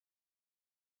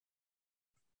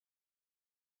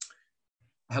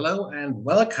Hello and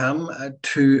welcome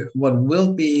to what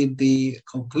will be the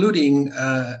concluding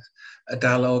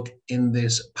dialogue in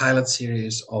this pilot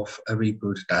series of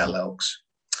Reboot Dialogues.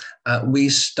 We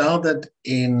started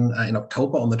in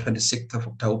October, on the 26th of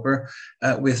October,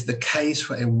 with the case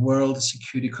for a world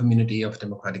security community of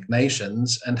democratic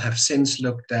nations, and have since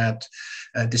looked at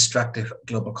destructive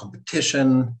global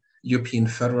competition, European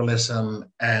federalism,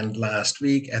 and last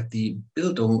week at the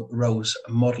Bildung Rose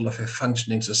model of a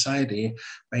functioning society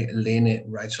by Lene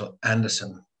Rachel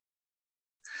Anderson.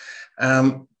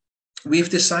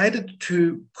 We've decided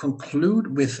to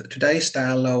conclude with today's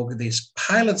dialogue this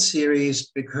pilot series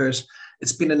because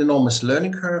it's been an enormous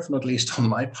learning curve, not least on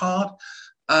my part,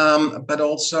 but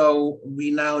also we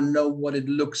now know what it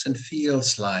looks and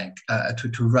feels like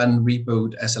to run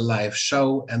Reboot as a live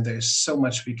show, and there's so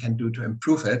much we can do to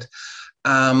improve it.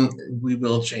 We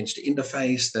will change the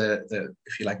interface,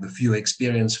 if you like, the viewer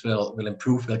experience will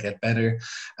improve, will get better.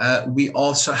 We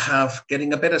also have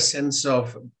getting a better sense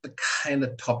of the kind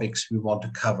of topics we want to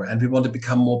cover, and we want to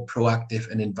become more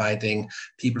proactive and inviting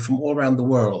people from all around the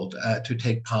world to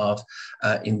take part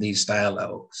in these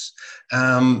dialogues.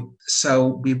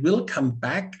 So we will come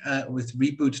back with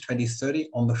Reboot 2030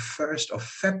 on the 1st of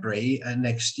February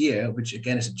next year, which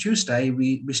again is a Tuesday.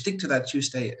 We stick to that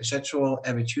Tuesday schedule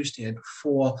every Tuesday at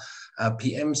 4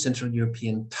 p.m. Central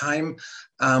European Time.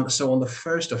 So on the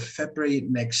 1st of February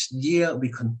next year, we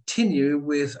continue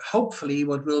with hopefully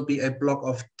what will be a block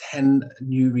of 10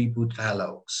 new Reboot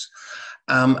dialogues.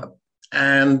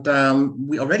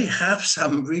 We already have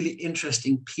some really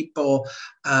interesting people,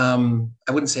 I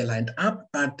wouldn't say lined up,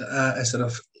 but sort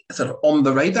of on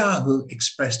the radar, who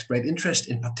expressed great interest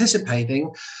in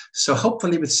participating. So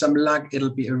hopefully with some luck, it'll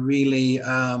be a really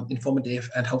informative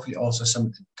and hopefully also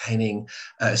some entertaining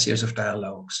series of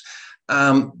dialogues.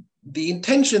 The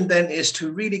intention then is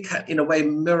to really, in a way,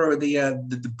 mirror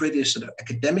the British sort of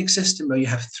academic system, where you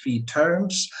have 3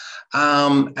 terms.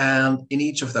 And in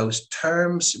each of those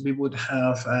terms, we would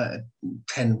have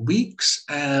 10 weeks,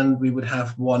 and we would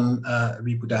have one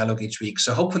Reboot dialogue each week.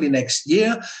 So hopefully next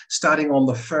year, starting on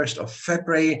the 1st of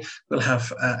February, we'll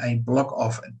have a block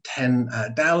of 10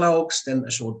 dialogues, then a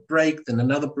short break, then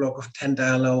another block of 10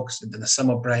 dialogues, and then a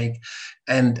summer break,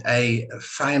 and a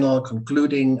final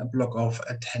concluding block of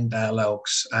 10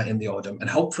 dialogues in the autumn. And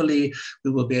hopefully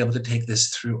we will be able to take this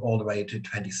through all the way to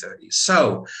 2030.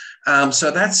 So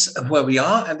that's where we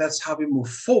are, and that's how we move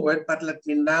forward. But let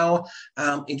me now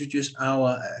introduce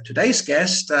our today's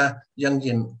guest,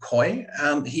 Young-Jin Choi.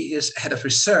 He is head of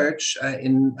research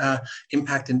in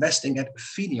impact investing at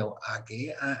Finio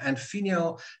AG. And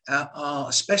Finio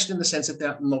are special in the sense that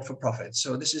they're not-for-profit.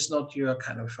 So this is not your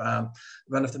kind of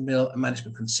run-of-the-mill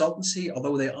management consultancy,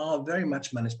 although they are very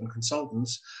much management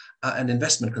consultants and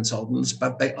investment consultants,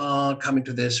 but they are coming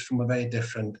to this from a very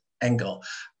different angle.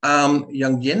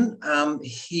 Young-Jin,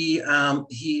 he,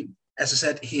 as I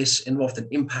said, he is involved in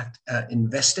impact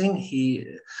investing.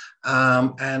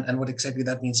 And what exactly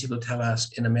that means, he will tell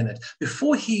us in a minute.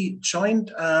 Before he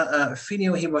joined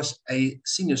Finio, he was a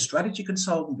senior strategy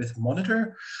consultant with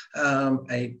Monitor,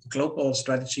 a global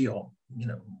strategy, or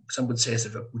some would say it's a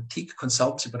boutique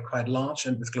consultancy, but quite large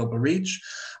and with global reach,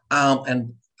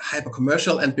 and hyper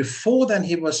commercial. And before then,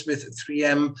 he was with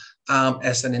 3M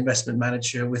as an investment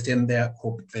manager within their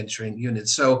corporate venturing unit.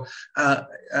 So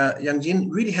Young-Jin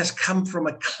really has come from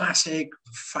a classic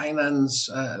finance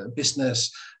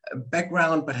business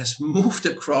background, but has moved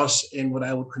across in what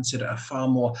I would consider a far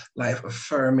more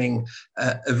life-affirming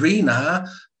arena.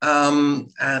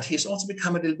 And he's also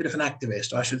become a little bit of an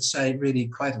activist, or I should say really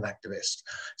quite an activist.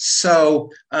 So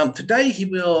today he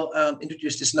will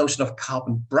introduce this notion of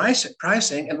carbon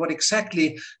pricing and what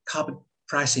exactly carbon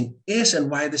pricing is and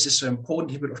why this is so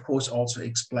important. He will, of course, also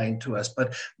explain to us.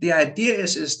 But the idea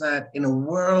is that in a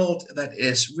world that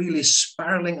is really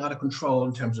spiraling out of control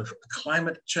in terms of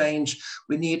climate change,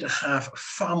 we need to have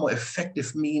far more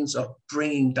effective means of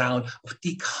bringing down, of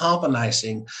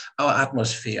decarbonizing our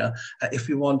atmosphere if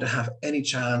we want to have any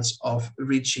chance of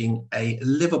reaching a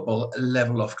livable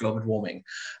level of global warming.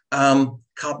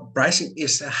 Carbon pricing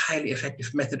is a highly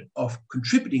effective method of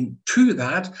contributing to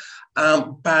that,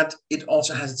 but it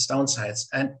also has its downsides.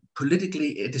 And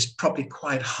politically, it is probably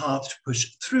quite hard to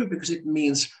push through because it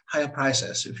means higher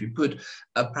prices. If you put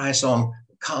a price on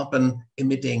carbon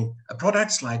emitting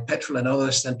products like petrol and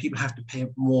others, then people have to pay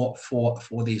more for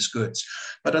these goods.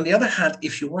 But on the other hand,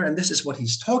 if you were, and this is what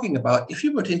he's talking about, if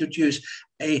you were to introduce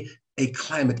a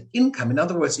climate income, in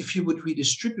other words, if you would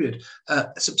redistribute a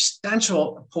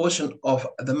substantial portion of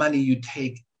the money you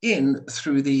take in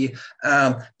through the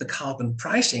carbon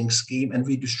pricing scheme and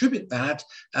redistribute that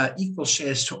equal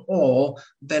shares to all,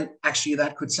 then actually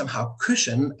that could somehow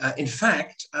cushion. In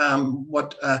fact,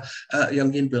 what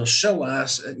Young Yin will show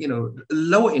us,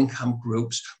 lower income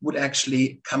groups would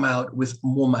actually come out with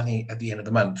more money at the end of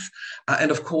the month.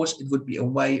 And of course, it would be a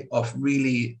way of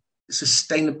really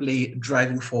sustainably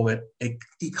driving forward a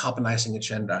decarbonizing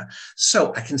agenda.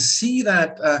 So I can see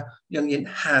that Young Yin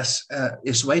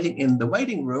is waiting in the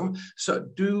waiting room. So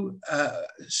do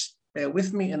bear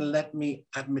with me and let me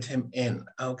admit him in.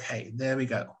 Okay, there we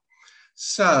go.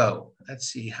 So let's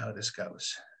see how this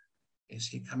goes. Is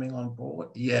he coming on board?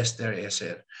 Yes, there is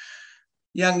it.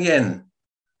 Young Yin,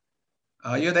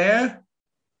 are you there?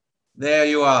 There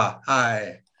you are.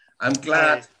 Hi. I'm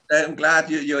glad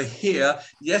you're here.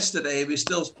 Yesterday we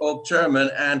still spoke German,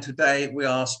 and today we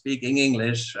are speaking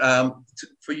English.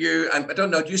 For you, I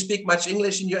don't know, do you speak much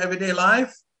English in your everyday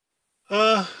life?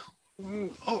 No,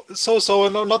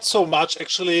 not so much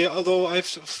actually. Although I have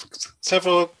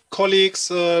several colleagues,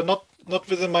 not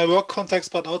within my work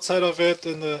context, but outside of it,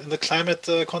 in the climate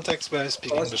context, where I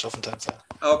speak English oftentimes.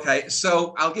 Okay,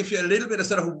 so I'll give you a little bit of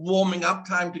sort of warming up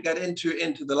time to get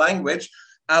into the language.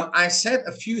 I said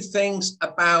a few things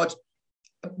about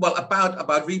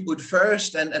Reboot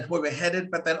first and where we're headed,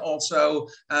 but then also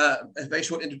a very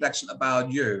short introduction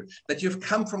about you. That you've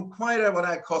come from quite what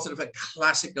I call sort of a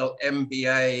classical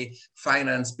MBA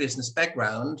finance business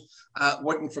background,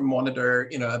 working for Monitor,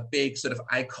 a big sort of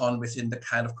icon within the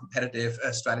kind of competitive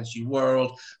strategy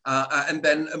world, and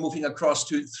then moving across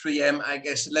to 3M, I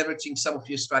guess, leveraging some of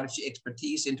your strategy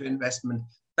expertise into investment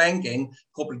banking,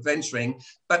 corporate venturing.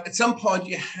 But at some point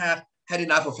you had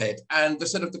enough of it, and the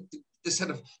sort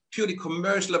of purely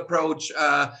commercial approach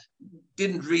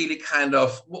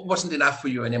wasn't enough for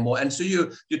you anymore. And so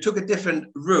you took a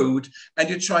different route and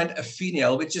you joined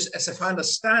Afinial, which is, as I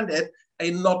understand it,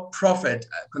 a not-profit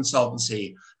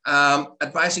consultancy,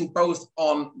 advising both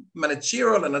on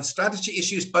managerial and on strategy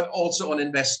issues, but also on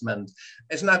investment.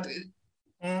 Isn't that...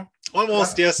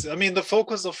 Almost, yes. I mean, the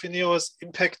focus of Afinial is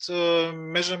impact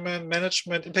measurement,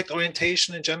 management, impact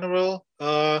orientation in general,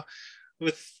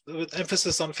 with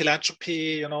emphasis on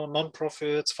philanthropy,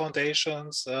 non-profits,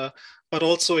 foundations, but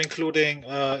also including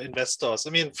investors.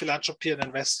 I mean, philanthropy and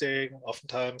investing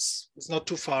oftentimes is not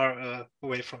too far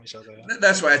away from each other. Yeah?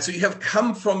 That's right. So you have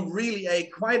come from really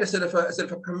quite a sort of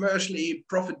a commercially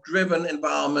profit-driven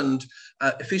environment,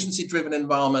 efficiency-driven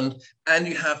environment, and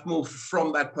you have moved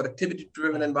from that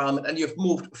productivity-driven environment, and you've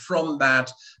moved from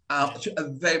that to a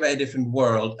very, very different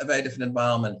world, a very different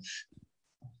environment.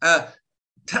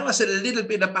 Tell us a little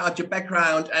bit about your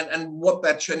background and what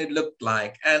that journey looked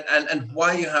like, and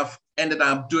why you have ended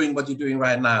up doing what you're doing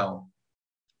right now.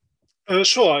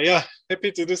 Sure, yeah,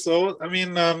 happy to do so. I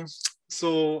mean, I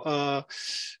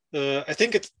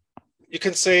think you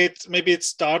can say maybe it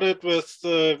started with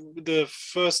the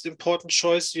first important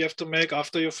choice you have to make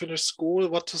after you finish school,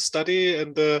 what to study.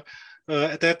 And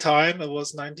at that time, it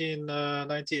was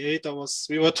 1998.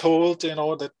 We were told,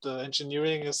 that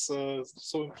engineering is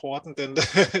so important and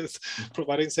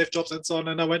providing safe jobs and so on.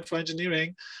 And I went for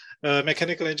engineering,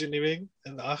 mechanical engineering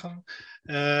in Aachen,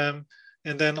 and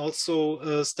then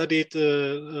also studied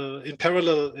in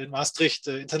parallel in Maastricht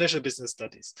international business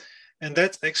studies. And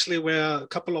that's actually where a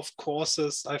couple of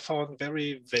courses I found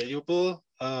very valuable.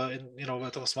 There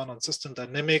was one on system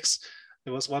dynamics.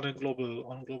 There was one on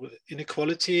global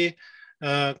inequality,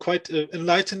 quite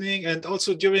enlightening. And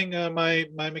also during my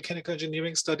mechanical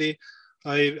engineering study,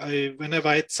 whenever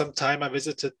I had some time, I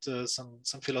visited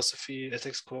some philosophy,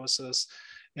 ethics courses.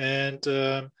 And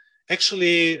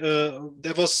actually,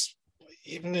 there was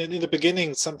even in the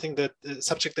beginning subject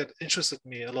that interested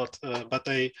me a lot. But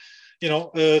I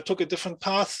took a different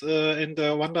path, and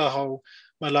I wonder how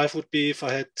my life would be if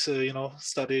I had,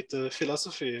 studied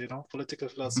philosophy, political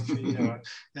philosophy or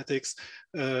ethics.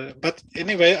 But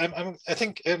anyway, I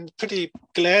think I'm pretty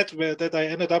glad that I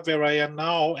ended up where I am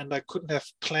now, and I couldn't have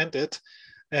planned it.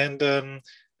 And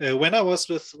when I was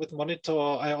with Monitor,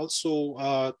 I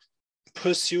also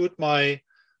pursued my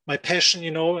passion,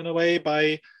 in a way,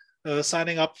 by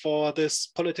signing up for this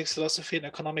politics, philosophy, and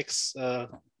economics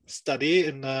study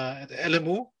at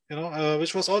LMU,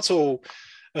 which was also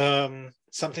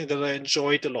something that I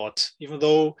enjoyed a lot, even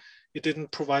though it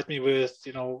didn't provide me with,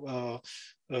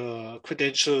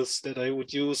 credentials that I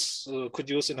could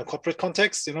use in a corporate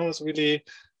context. It's really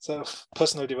sort of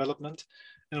personal development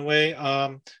in a way.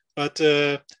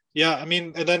 Yeah, I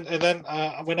mean, and then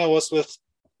when I was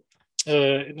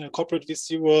in a corporate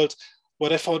VC world,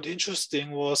 what I found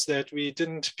interesting was that we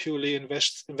didn't purely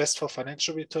invest for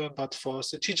financial return, but for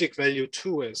strategic value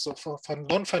too. So for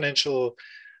non-financial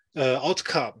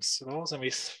outcomes, so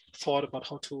we thought about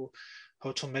how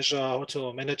to measure, how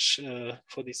to manage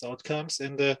for these outcomes.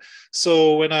 And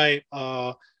so when I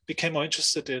became more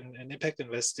interested in impact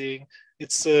investing,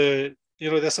 it's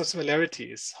there's some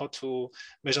similarities how to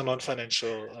measure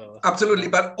non-financial. Absolutely,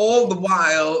 but all the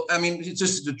while, I mean,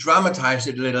 just to dramatize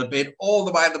it a little bit, all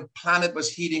the while the planet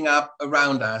was heating up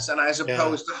around us, and I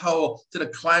suppose the whole sort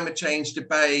of climate change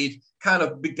debate kind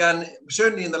of began,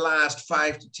 certainly in the last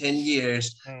 5 to 10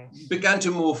 years, began to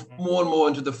move more and more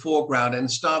into the foreground and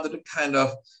started to kind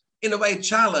of, in a way,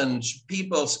 challenge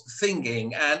people's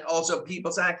thinking and also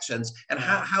people's actions. And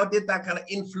how did that kind of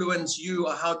influence you,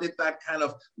 or how did that kind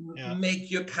of make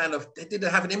you kind of, did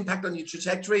it have an impact on your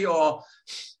trajectory? Or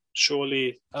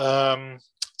surely.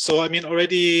 So I mean,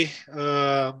 already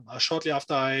shortly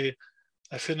after I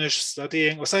finished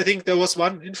studying, so I think there was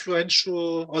one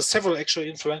influential, or several actually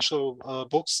influential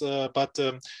books, but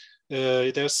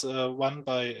there's one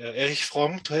by Erich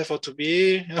Fromm, To Have or To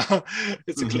Be.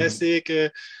 It's a classic,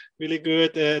 really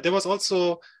good. There was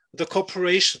also The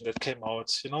Corporation that came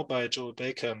out, by Joel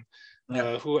Bacon,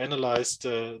 who analyzed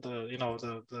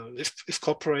if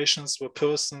corporations were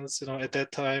persons, at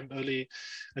that time, early,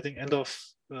 I think end of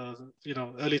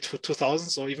early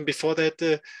 2000s, or even before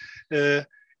that,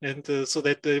 and so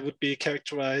that they would be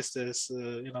characterized as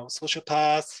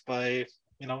sociopaths by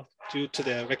due to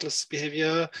their reckless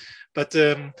behavior. But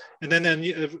and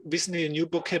then recently a new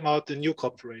book came out, The New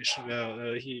Corporation,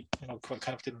 where he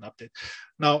kind of did an update.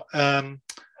 Now,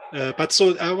 but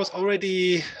so I was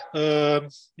already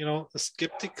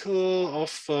skeptical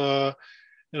of the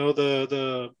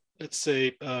let's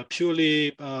say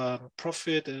purely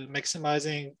profit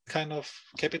maximizing kind of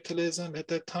capitalism at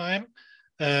that time,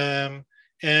 and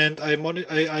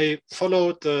I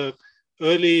followed the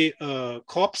early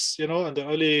COPs, and the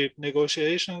early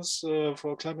negotiations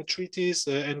for climate treaties,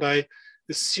 and I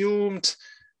assumed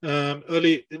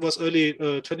it was early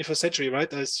 21st century,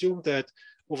 right? I assumed that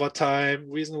over time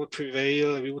reason would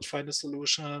prevail, we would find a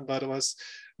solution, but it was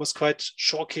quite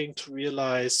shocking to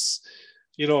realize,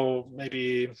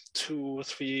 maybe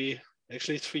 3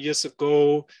 years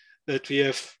ago, that we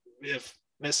have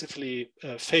massively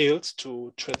failed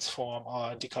to transform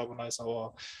or decarbonize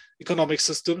our economic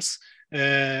systems,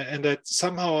 and that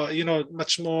somehow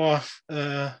much more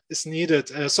is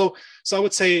needed. So I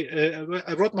would say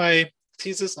I wrote my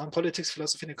thesis on politics,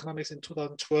 philosophy, and economics in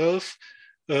 2012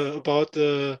 about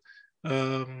the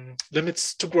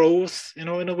limits to growth, in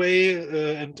a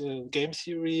way, and game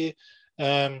theory.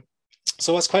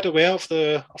 So I was quite aware of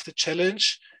the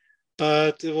challenge,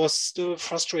 but it was still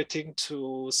frustrating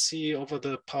to see over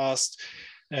the past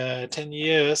 10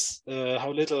 years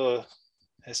how little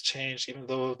has changed, even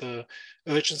though the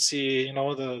urgency,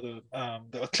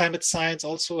 the climate science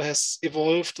also has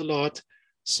evolved a lot.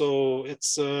 So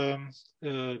it's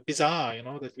bizarre,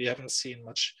 that we haven't seen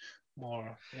much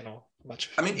more, much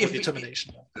more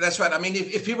determination. That's right. I mean,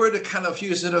 if you were to kind of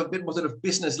use a bit more sort of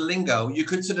business lingo, you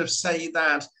could sort of say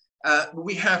that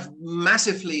we have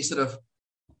massively sort of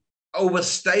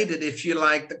overstated, if you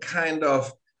like, the kind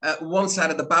of one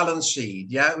side of the balance sheet.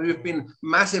 We've been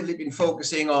massively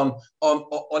focusing on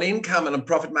income and on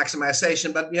profit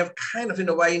maximization, but we have kind of in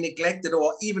a way neglected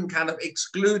or even kind of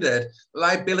excluded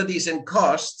liabilities and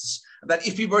costs that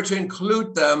if we were to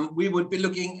include them, we would be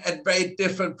looking at very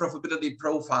different profitability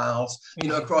profiles,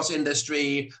 across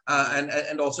industry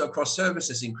and also across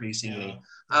services increasingly.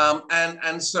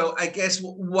 And so I guess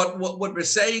what we're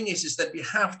saying is that we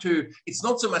have to, it's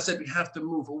not so much that we have to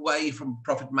move away from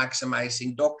profit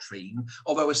maximizing doctrine,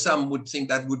 although some would think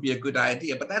that would be a good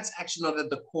idea, but that's actually not at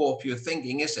the core of your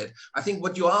thinking, is it? I think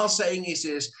what you are saying is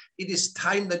it is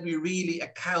time that we really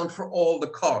account for all the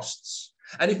costs.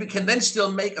 And if we can then still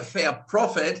make a fair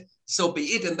profit, so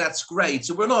be it, and that's great.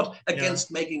 So we're not against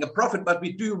making a profit, but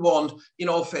we do want, in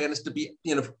all fairness, to be,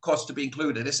 costs to be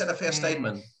included. Is that a fair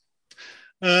statement?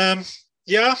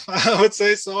 Yeah, I would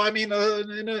say so. I mean,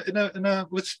 in a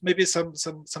with maybe some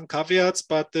caveats,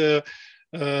 but the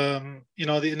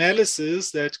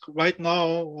analysis that right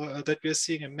now that we're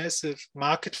seeing a massive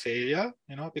market failure,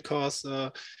 because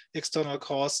external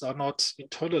costs are not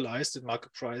internalized in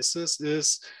market prices,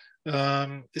 is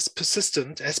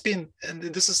persistent, has been, and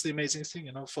this is the amazing thing,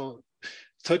 for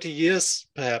 30 years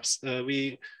perhaps,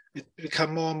 it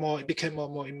became more and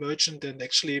more emergent, and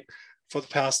actually for the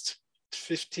past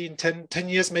 10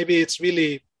 years maybe, it's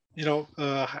really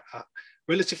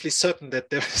relatively certain that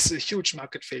there is a huge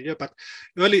market failure. But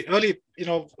early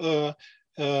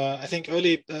I think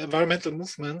early environmental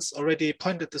movements already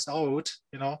pointed this out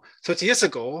 30 years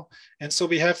ago, and so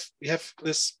we have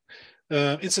this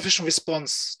insufficient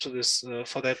response to this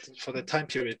for that time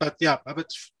period. But yeah, but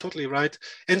totally right.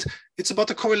 And it's about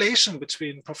the correlation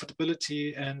between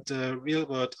profitability and real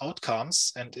world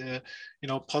outcomes and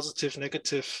positive,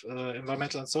 negative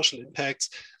environmental and social impacts.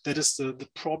 That is the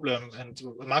problem. And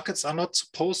markets are not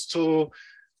supposed to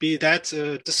be that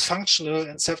dysfunctional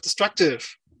and self-destructive,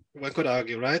 one could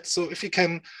argue, right? So if you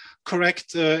can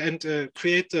correct and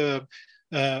create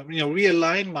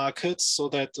realign markets so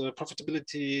that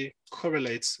profitability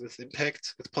correlates with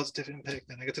impact, with positive impact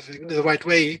and negative in the right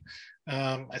way,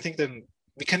 I think then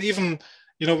we can even,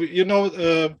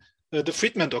 the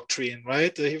Friedman doctrine,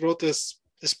 right? He wrote this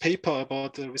paper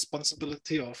about the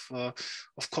responsibility of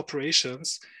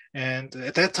corporations. And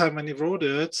at that time when he wrote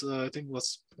it, I think it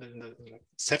was in the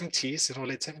 70s,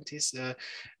 late 70s,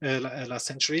 last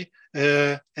century.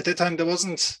 At that time, there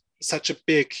wasn't such a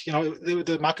big,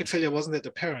 the market failure wasn't that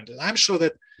apparent. And I'm sure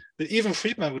that even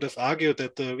Friedman would have argued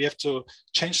that we have to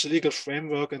change the legal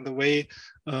framework and the way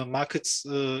markets,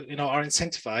 are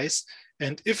incentivized.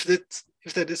 And if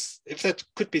that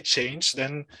could be changed,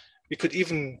 then we could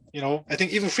even, I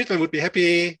think even Friedman would be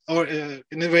happy, or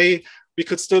in a way, we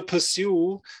could still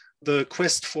pursue the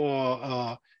quest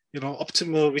for,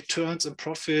 optimal returns and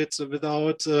profits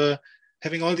without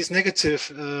having all these negative,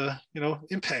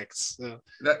 impacts.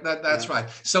 That's right.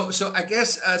 So I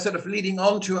guess sort of leading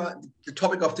on to the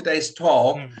topic of today's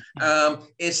talk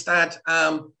is that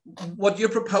what you're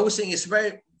proposing is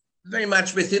very, very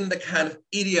much within the kind of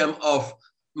idiom of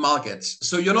markets.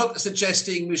 So you're not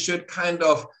suggesting we should kind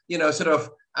of,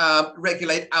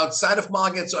 regulate outside of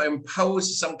markets or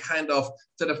impose some kind of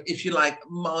sort of, if you like,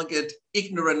 market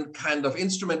ignorant kind of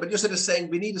instrument, but you're sort of saying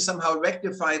we need to somehow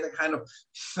rectify the kind of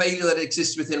failure that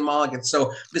exists within markets.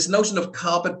 So this notion of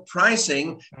carbon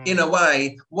pricing, in a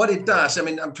way, what it does, I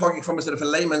mean, I'm talking from a sort of a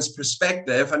layman's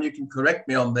perspective, and you can correct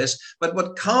me on this, but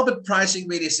what carbon pricing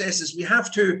really says is we have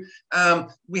to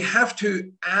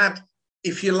add,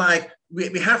 if you like,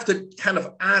 we have to kind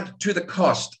of add to the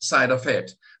cost side of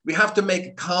it. We have to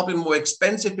make carbon more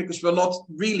expensive because we're not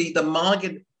really, the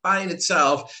market by in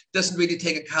itself doesn't really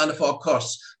take account of our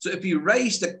costs. So if you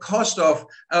raise the cost of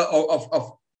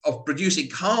producing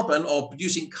carbon or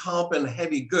producing carbon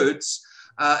heavy goods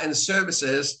and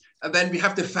services, and then we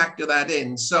have to factor that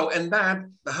in. So, and that,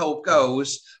 the hope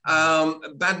goes,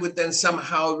 that would then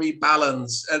somehow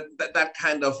rebalance that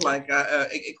kind of like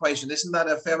equation. Isn't that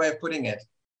a fair way of putting it?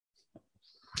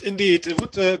 Indeed, it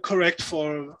would correct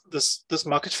for this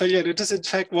market failure. It is in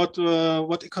fact what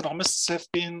economists have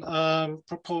been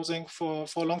proposing for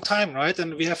a long time, right?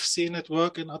 And we have seen it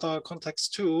work in other contexts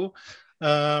too.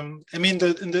 I mean,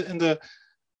 but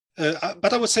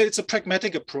I would say it's a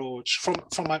pragmatic approach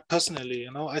from my personally.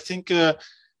 I think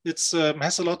it's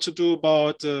has a lot to do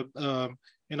about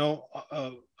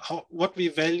what we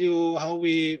value, how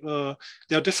we,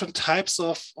 there are different types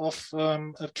of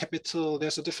capital.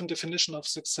 There's a different definition of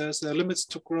success. There are limits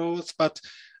to growth, but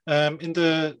in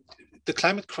the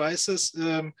climate crisis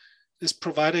is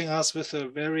providing us with a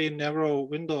very narrow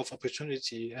window of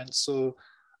opportunity. And so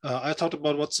I thought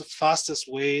about what's the fastest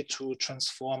way to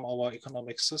transform our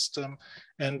economic system.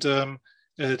 And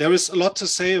there is a lot to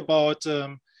say about,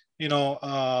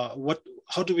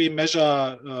 how do we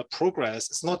measure progress?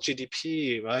 It's not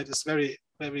GDP, right? It's very,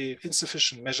 very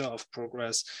insufficient measure of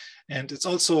progress. And it's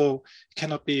also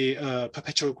cannot be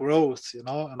perpetual growth,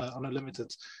 on a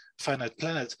limited, finite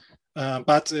planet.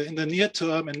 But in the near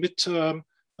term and midterm,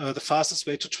 the fastest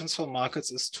way to transform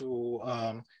markets is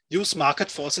to use market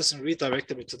forces and redirect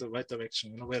them into the right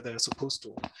direction, where they're supposed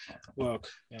to work.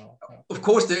 Of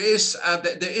course, there is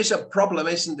a problem,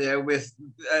 isn't there, with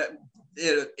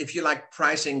if you like,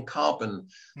 pricing carbon,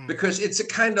 because it's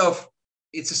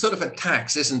a sort of a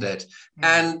tax, isn't it?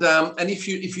 And if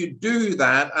you do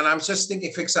that, and I'm just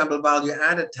thinking, for example, value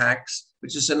added tax,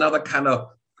 which is another kind of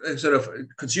sort of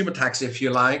consumer tax, if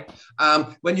you like.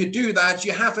 When you do that,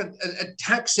 you have a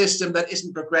tax system that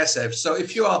isn't progressive. So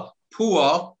if you are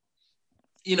poor,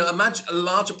 imagine a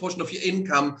larger portion of your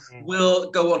income will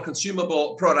go on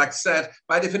consumable products that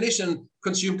by definition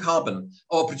consume carbon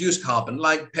or produce carbon,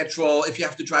 like petrol, if you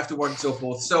have to drive to work and so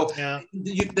forth. So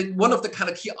one of the kind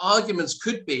of key arguments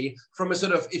could be from a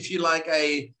sort of, if you like,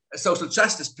 a social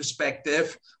justice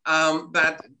perspective,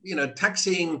 that,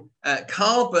 taxing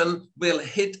carbon will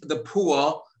hit the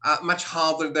poor much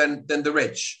harder than the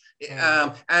rich.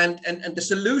 And the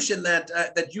solution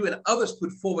that you and others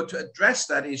put forward to address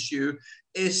that issue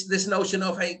is this notion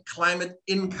of a climate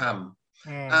income.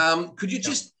 Could you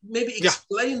just maybe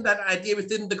explain that idea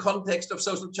within the context of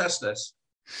social justice?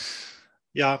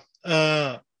 Yeah.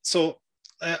 So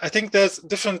I think there's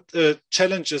different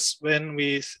challenges when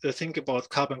we think about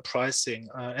carbon pricing,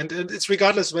 and it's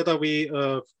regardless whether we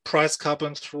price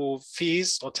carbon through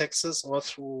fees or taxes or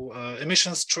through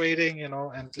emissions trading, you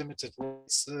know, and limited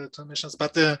rates to emissions.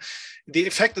 But the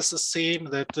effect is the same,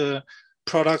 that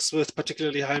products with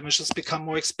particularly high emissions become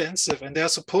more expensive, and they are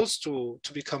supposed to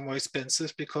become more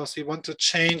expensive because we want to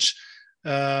change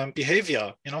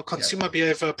behavior, you know, consumer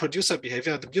behavior, producer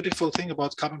behavior. The beautiful thing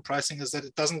about carbon pricing is that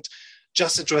it doesn't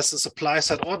just address the supply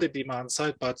side or the demand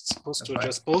side, but it's supposed to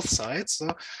address both sides.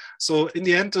 So in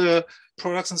the end,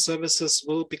 products and services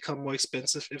will become more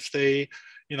expensive if they,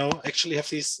 you know, actually have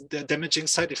these damaging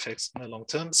side effects in the long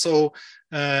term. So,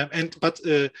 but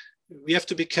we have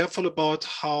to be careful about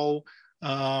how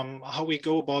we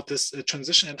go about this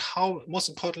transition, and how, most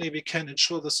importantly, we can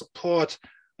ensure the support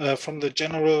from the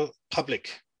general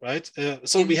public, right?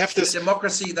 So we have this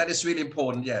democracy that is really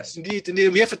important. Yes, indeed.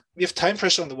 We have time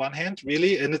pressure on the one hand,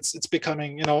 really, and it's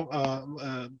becoming, you know,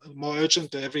 more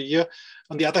urgent every year.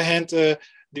 On the other hand,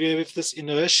 we have this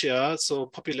inertia, so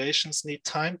populations need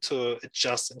time to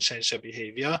adjust and change their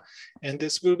behavior, and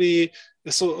this will be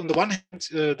so. On the one hand,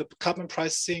 the carbon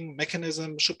pricing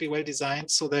mechanism should be well designed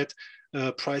so that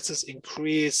prices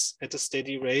increase at a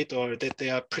steady rate, or that they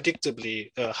are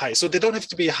predictably high. So they don't have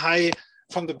to be high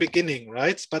from the beginning,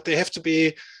 right? But they have to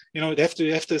be, you know, they have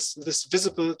to have this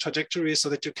visible trajectory so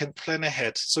that you can plan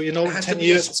ahead. So, you know, in 10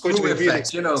 years, it's going to be really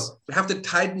expensive. You know, we have to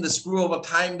tighten the screw over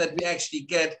time that we actually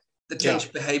get the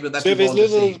change behavior that so we want to see.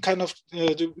 So little kind of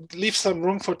leave some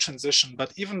room for transition,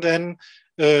 but even then,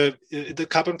 the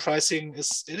carbon pricing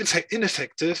is in fact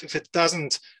ineffective if it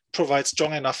doesn't provide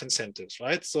strong enough incentives,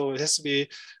 right? So it has to be,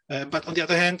 but on the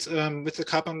other hand, with the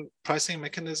carbon pricing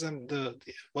mechanism,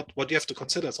 what you have to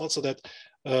consider is also that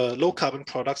low carbon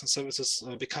products and services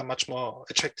become much more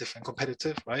attractive and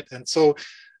competitive, right? And so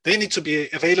they need to be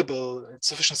available in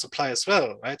sufficient supply as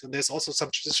well, right? And there's also some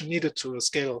transition needed to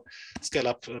scale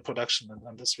up production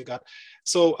in this regard.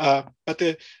 So, but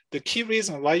the key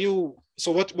reason why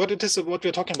what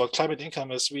we're talking about, climate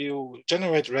income, is we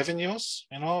generate revenues,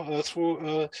 you know,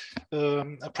 through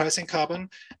pricing carbon,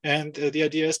 and the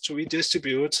idea is to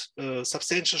redistribute a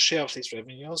substantial share of these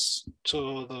revenues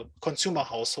to the consumer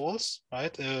households,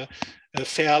 right?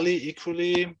 Fairly,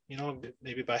 equally, you know,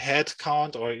 maybe by head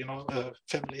count or, you know,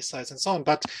 family size and so on,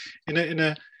 but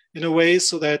in a way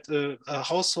so that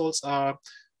households are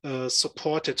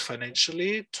supported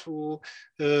financially to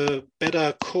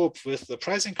better cope with the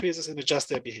price increases and adjust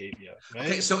their behavior. Right?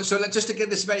 Okay, so just to get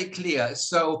this very clear,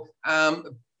 so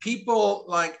people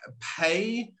like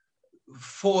pay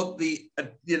for the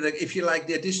if you like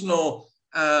the additional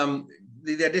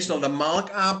the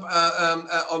markup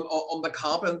on the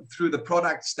carbon through the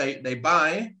products they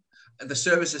buy, the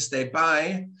services they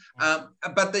buy,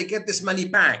 but they get this money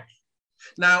back.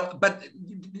 Now, but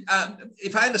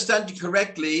if I understand you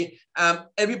correctly,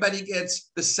 everybody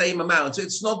gets the same amount. So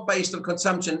it's not based on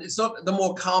consumption. It's not the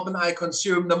more carbon I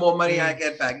consume, the more money I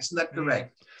get back. Isn't that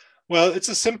correct? Well, it's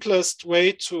the simplest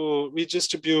way to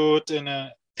redistribute in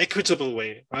an equitable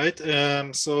way, right?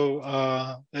 So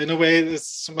in a way, it's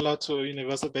similar to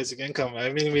universal basic income.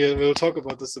 I mean, we'll talk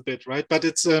about this a bit, right? But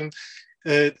it's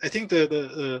I think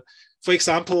for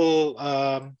example,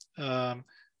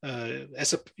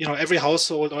 as a, you know, every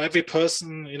household or every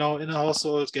person, you know, in a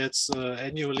household gets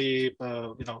annually,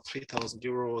 you know, 3,000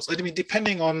 euros. I mean,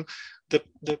 depending on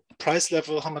the price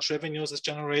level, how much revenues is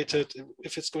generated,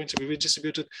 if it's going to be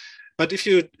redistributed. But if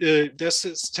you, there's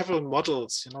several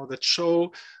models, you know, that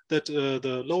show that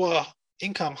the lower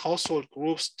income household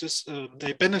groups,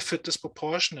 they benefit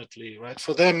disproportionately, right?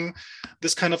 For them,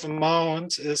 this kind of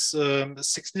amount is a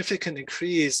significant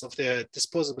increase of their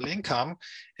disposable income,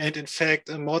 and in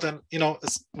fact, more than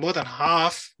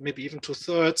half, maybe even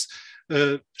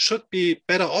 2/3, should be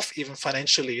better off even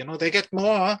financially. You know, they get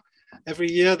more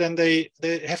every year than they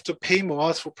have to pay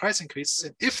more through price increases,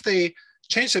 and if they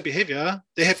change their behavior,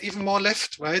 they have even more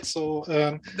left, right? So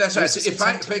that's right. So if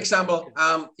I, for example,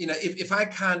 you know, if I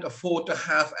can't afford to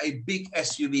have a big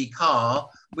SUV car,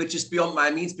 which is beyond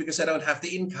my means because I don't have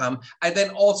the income, I then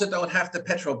also don't have the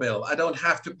petrol bill. I don't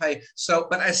have to pay. So,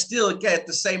 but I still get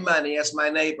the same money as my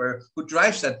neighbor who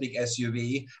drives that big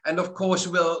SUV, and of course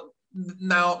will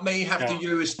now may have to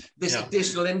use this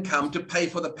additional income to pay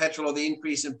for the petrol or the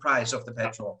increase in price of the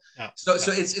petrol. So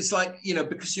it's like, you know,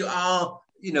 because you are,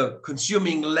 you know,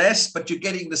 consuming less, but you're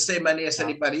getting the same money as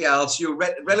anybody else. You're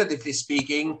relatively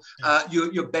speaking,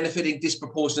 you're benefiting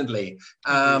disproportionately.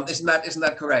 Isn't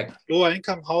that correct? Lower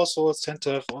income households tend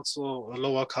to have also a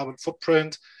lower carbon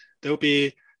footprint. They'll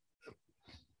be,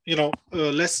 you know,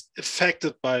 less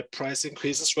affected by price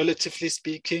increases, relatively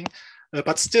speaking.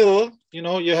 but still,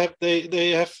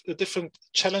 they have different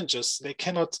challenges. They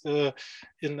cannot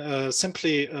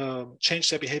simply change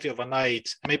their behavior overnight.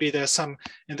 Maybe there's some,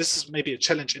 and this is maybe a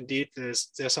challenge indeed.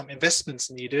 There's some investments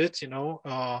needed,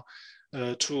 to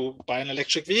buy an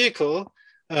electric vehicle.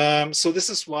 So this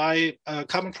is why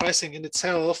carbon pricing in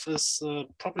itself is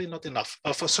probably not enough.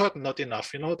 For certain, not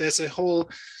enough. There's a whole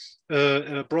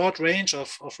a broad range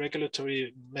of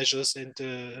regulatory measures, and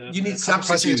you need carbon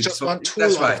pricing is just one tool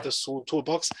right. out of the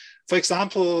toolbox. For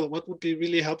example, what would be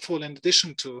really helpful in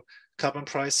addition to carbon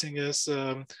pricing is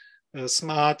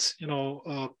smart,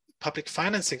 public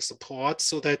financing support,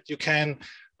 so that you can,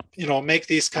 make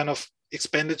these kind of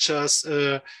expenditures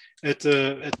at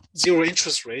zero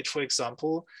interest rate, for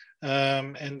example,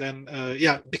 and then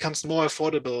becomes more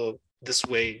affordable this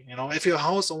way. If you're a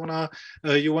house owner,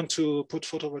 you want to put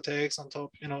photovoltaics on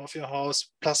top, of your house,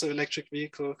 plus an electric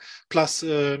vehicle, plus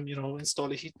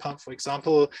install a heat pump, for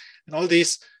example, and all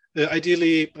these.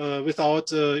 Ideally, without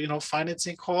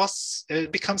financing costs,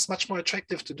 it becomes much more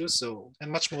attractive to do so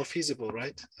and much more feasible,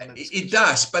 right? It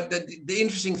does, but the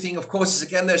interesting thing, of course, is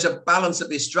again there's a balance to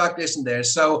be struck, isn't there?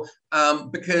 So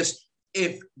because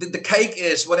if the cake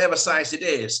is whatever size it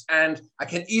is, and I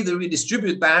can either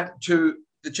redistribute that to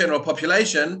the general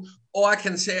population, or I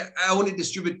can say I only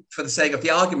distribute, for the sake of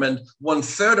the argument,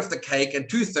 1/3 of the cake and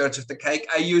 2/3 of the cake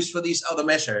I use for these other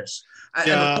measures. And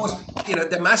of course,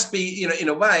 there must be, in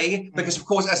a way, because of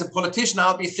course, as a politician,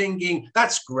 I'll be thinking,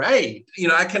 that's great.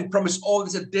 I can promise all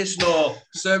these additional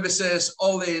services,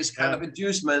 all these kind of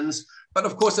inducements, but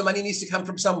of course, the money needs to come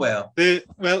from somewhere.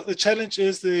 The challenge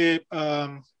is the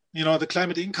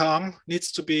climate income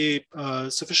needs to be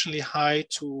sufficiently high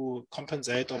to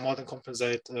compensate or more than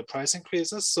compensate price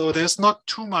increases. So there's not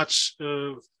too much,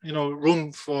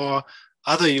 room for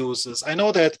other uses. I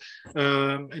know that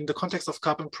in the context of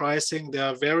carbon pricing, there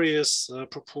are various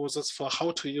proposals for how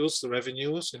to use the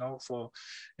revenues, for,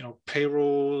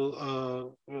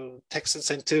 payroll, tax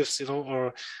incentives,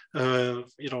 or,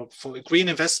 for green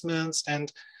investments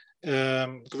and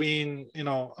green,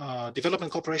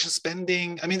 development corporation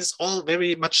spending. I mean, it's all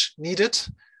very much needed,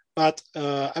 but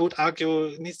I would argue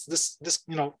it needs this,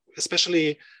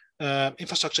 especially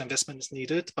infrastructure investment is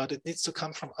needed, but it needs to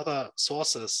come from other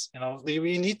sources.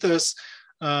 We need this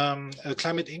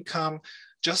climate income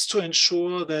just to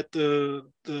ensure that the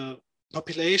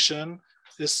population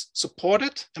is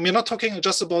supported. And we're not talking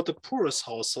just about the poorest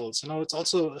households. It's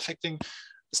also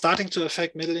starting to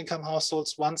affect middle income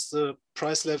households once the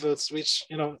price levels reach,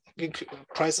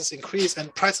 prices increase,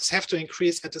 and prices have to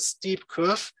increase at a steep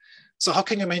curve. So how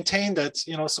can you maintain that,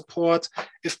 support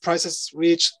if prices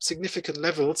reach significant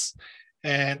levels?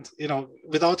 And,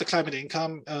 without the climate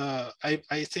income,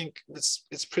 I think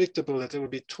it's predictable that there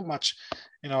will be too much,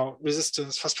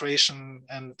 resistance, frustration,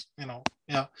 and,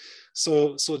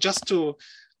 So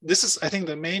this is, I think,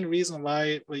 the main reason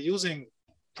why we're using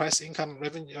price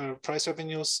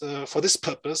revenues for this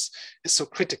purpose is so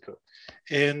critical.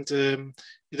 And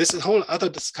there's a whole other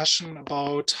discussion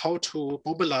about how to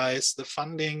mobilize the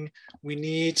funding we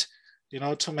need,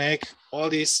 to make all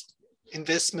these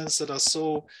investments that are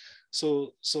so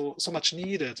much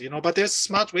needed, but there's a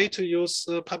smart way to use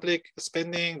public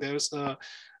spending. There's a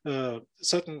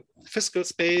certain fiscal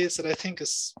space that I think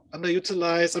is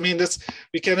underutilized. I mean,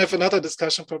 we can have another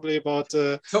discussion probably about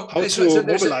how to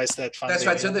mobilize that funding. That's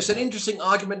right. So there's an interesting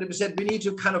argument that we said we need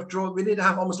to we need to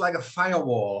have almost like a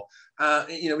firewall.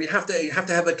 We have to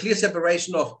have a clear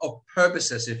separation of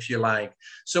purposes, if you like.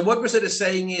 So what we're sort of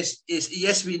saying is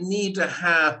yes, we need to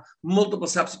have multiple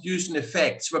substitution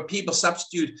effects where people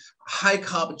substitute high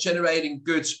carbon generating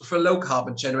goods for low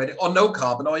carbon generating or no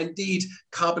carbon or indeed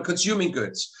carbon consuming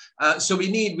goods. So we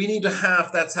need to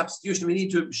have that substitution. We need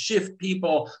to shift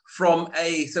people from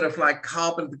a sort of like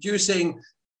carbon producing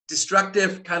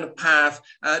destructive kind of path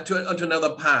to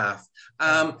another path.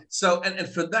 So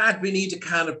for that, we need to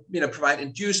kind of, provide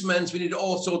inducements. We need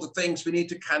all sorts of things. We need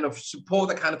to kind of support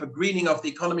the kind of a greening of the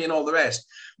economy and all the rest.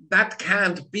 That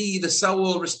can't be the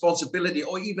sole responsibility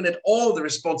or even at all the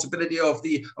responsibility of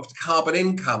the carbon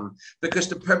income, because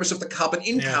the purpose of the carbon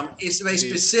income is very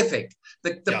specific.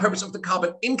 The purpose of the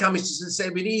carbon income is to say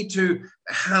we need to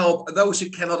help those who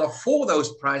cannot afford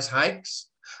those price hikes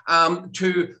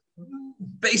to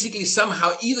basically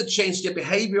somehow either change their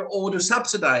behavior or to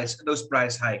subsidize those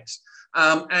price hikes.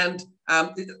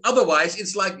 Otherwise,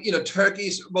 it's like,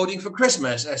 turkeys voting for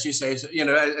Christmas, as you say, as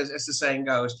the saying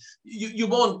goes. You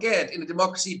won't get in a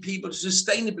democracy people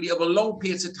sustainably over long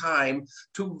periods of time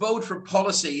to vote for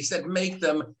policies that make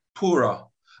them poorer.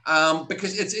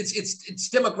 because it's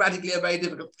democratically very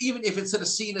difficult. Even if it's sort of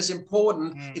seen as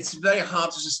important, it's very hard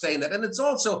to sustain that. And it's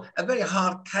also a very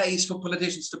hard case for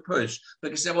politicians to push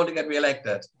because they want to get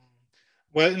reelected.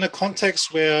 Well, in a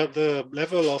context where the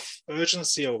level of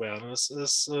urgency awareness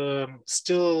is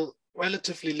still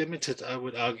relatively limited, I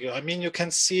would argue. I mean, you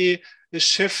can see a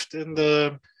shift in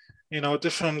the,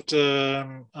 different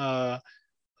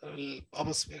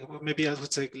almost maybe I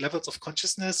would say levels of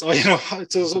consciousness, or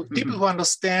so people who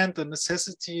understand the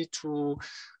necessity to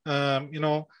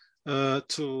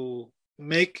to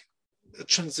make a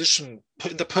transition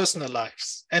in the personal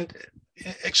lives. And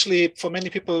actually for many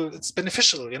people it's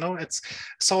beneficial. It's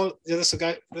Saul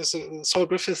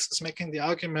Griffiths is making the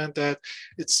argument that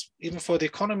it's even for the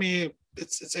economy,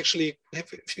 it's actually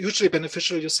hugely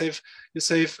beneficial. You save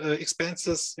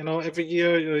expenses, every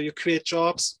year. You create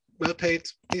jobs, well-paid,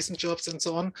 decent jobs, and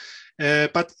so on.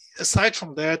 But aside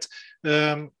from that,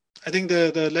 I think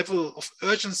the level of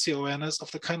urgency awareness of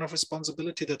the kind of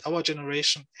responsibility that our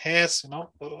generation has,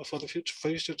 for the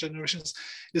future generations,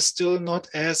 is still not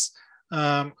as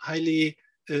highly,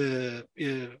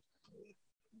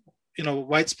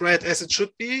 widespread as it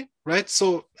should be, right?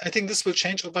 So I think this will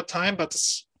change over time, but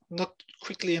it's not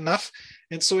quickly enough.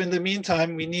 And so in the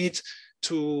meantime, we need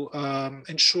to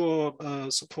ensure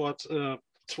support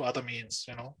through other means,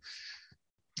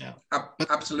 Yeah.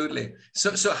 Absolutely.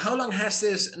 So how long has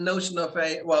this notion of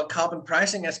carbon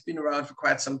pricing has been around for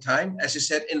quite some time, as you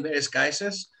said, in various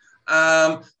guises.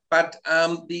 But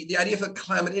the idea of a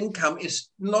climate income is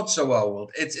not so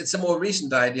old. It's a more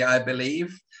recent idea, I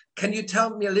believe. Can you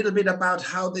tell me a little bit about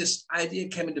how this idea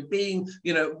came into being?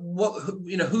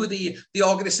 Who the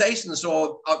organizations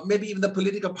or maybe even the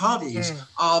political parties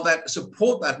are that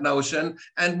support that notion,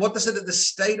 and what the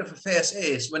state of affairs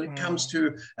is when it comes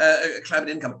to climate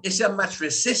income? Is there much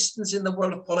resistance in the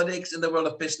world of politics, in the world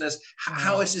of business?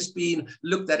 How is this being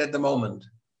looked at the moment?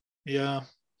 Yeah.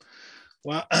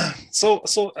 Well, so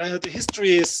the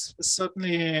history is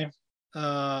certainly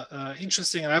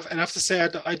interesting, and I have to say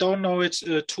I don't know it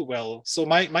too well. So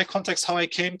my context, how I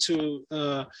came to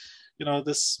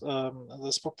this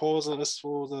proposal, is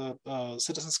through the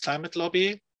Citizens Climate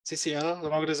Lobby, CCL,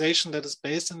 an organization that is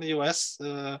based in the US.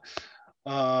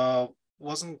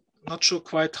 Not sure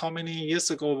quite how many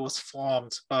years ago it was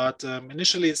formed, but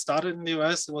initially it started in the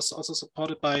US. It was also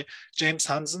supported by James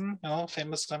Hansen,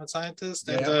 famous climate scientist,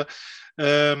 yeah.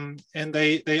 And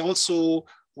they also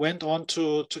went on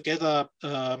to gather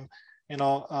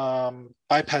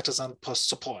bipartisan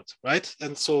support, right?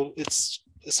 And so it's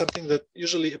something that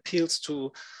usually appeals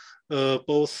to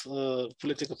both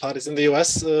political parties in the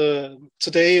US.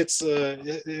 Today it's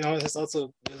it has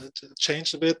also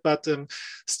changed a bit, but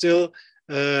still.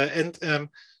 I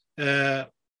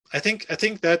think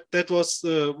that was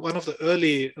one of the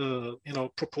early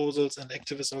proposals and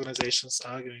activist organizations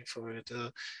arguing for it.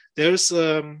 There's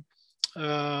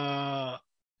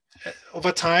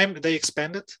over time they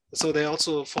expanded, so they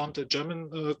also formed a German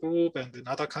group, and in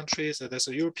other countries there's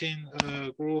a European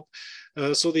group.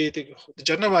 So the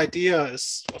general idea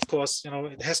is, of course,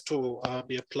 it has to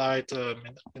be applied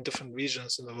in different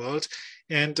regions in the world,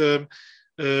 and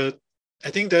I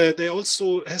think that there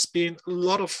also has been a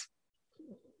lot of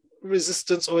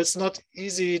resistance, or it's not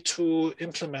easy to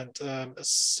implement a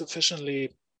sufficiently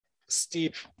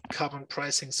steep carbon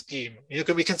pricing scheme.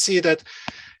 We can see that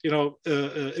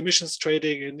emissions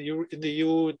trading in the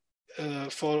EU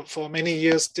for many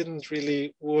years didn't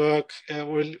really work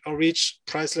or reach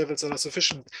price levels that are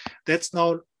sufficient. That's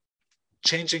now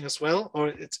changing as well, or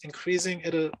it's increasing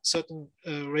at a certain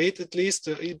rate at least,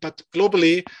 but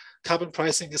globally carbon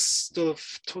pricing is still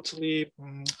totally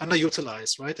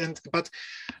underutilized, right? But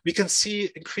we can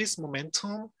see increased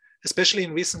momentum, especially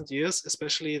in recent years,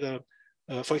 especially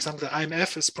for example, the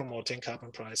IMF is promoting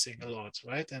carbon pricing a lot,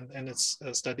 right? And its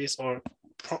studies or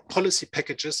policy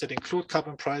packages that include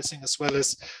carbon pricing as well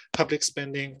as public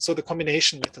spending. So the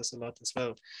combination matters a lot as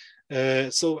well.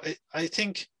 So I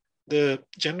think the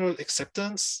general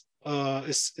acceptance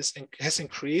has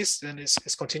increased and is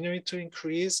continuing to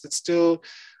increase. It's still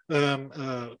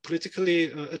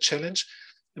politically a challenge,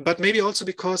 but maybe also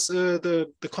because the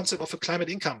concept of a climate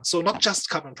income, so not just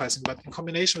carbon pricing, but in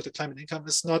combination with the climate income,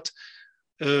 is not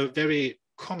very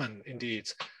common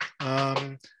indeed.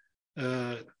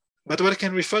 But what I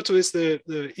can refer to is the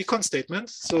econ statement.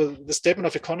 So the statement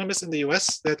of economists in the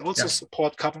US that also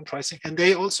support carbon pricing, and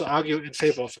they also argue in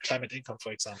favor of a climate income,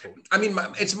 for example. I mean,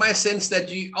 it's my sense that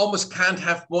you almost can't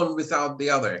have one without the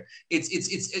other. There's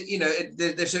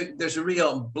a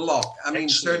real block. I mean,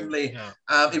 certainly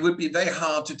it would be very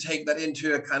hard to take that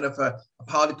into a kind of a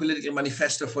party political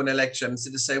manifesto for an election. So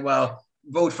to say, well,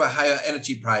 vote for higher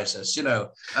energy prices, and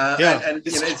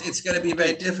it's going to be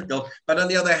very difficult. But on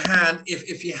the other hand,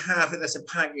 if you have it as a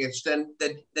package, then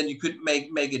you could make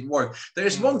it work. There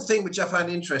is one thing which I find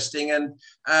interesting, and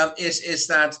is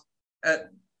that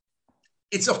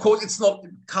it's, of course, it's not,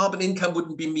 carbon income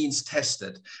wouldn't be means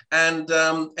tested, and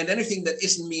anything that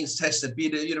isn't means tested, be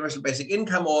it a universal basic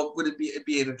income or would it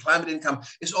be a climate income,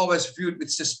 is always viewed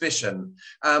with suspicion.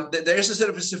 There is a sort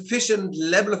of a sufficient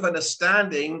level of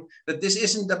understanding that this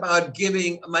isn't about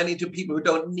giving money to people who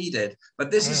don't need it,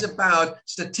 but this is about,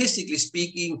 statistically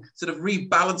speaking, sort of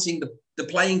rebalancing the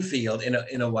playing field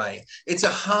in a way.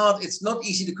 It's not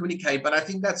easy to communicate, but I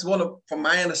think that's from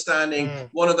my understanding,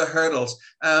 one of the hurdles.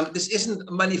 This isn't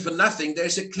money for nothing.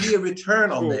 There's a clear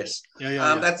return on this.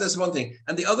 That's one thing.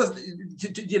 And the other,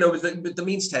 with the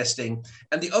means testing.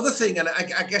 And the other thing, and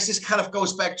I guess this kind of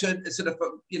goes back to sort of,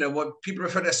 what people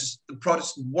refer to as the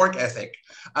Protestant work ethic.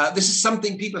 This is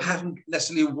something people haven't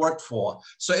necessarily worked for.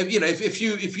 So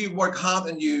if you work hard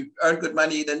and you earn good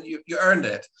money, then you earned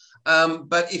it.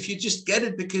 But if you just get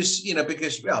it because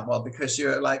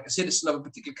you're like a citizen of a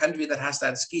particular country that has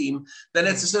that scheme, then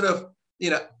it's a sort of,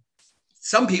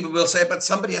 some people will say, but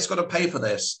somebody has got to pay for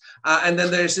this. And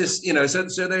then there's this,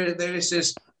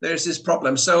 there's this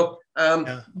problem. So,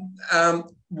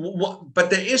 but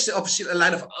there is obviously a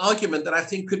line of argument that I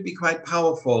think could be quite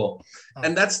powerful.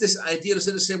 And that's this idea to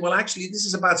sort of say, well, actually, this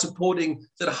is about supporting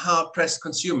sort of hard-pressed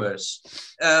consumers.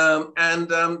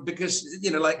 Because,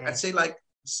 I'd say, like,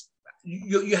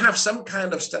 you have some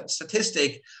kind of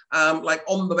statistic, like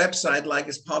on the website, like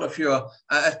as part of your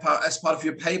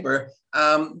paper,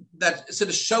 that sort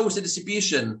of shows the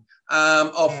distribution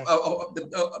of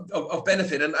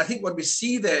benefit. And I think what we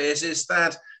see there is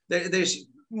that there's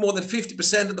more than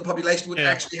 50% of the population would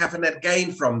actually have a net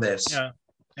gain from this. So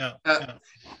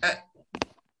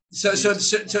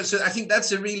I think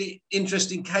that's a really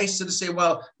interesting case to say,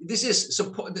 well, this is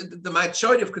support. The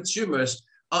majority of consumers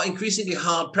are increasingly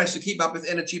hard pressed to keep up with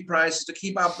energy prices, to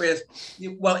keep up with,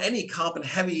 any carbon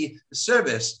heavy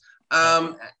service.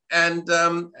 So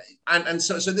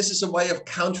this is a way of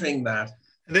countering that.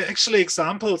 There are actually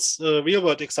examples, real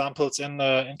world examples in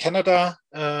Canada,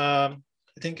 I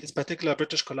think in particular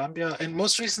British Columbia, and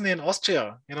most recently in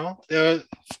Austria. There are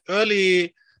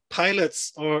early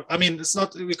pilots, or it's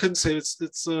not, we couldn't say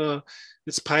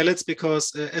it's pilots,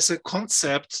 because as a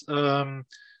concept,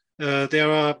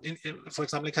 there are, for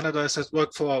example, in Canada, it has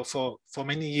worked for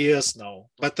many years now.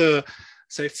 But the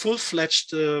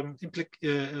full-fledged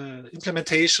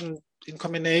implementation in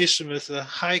combination with a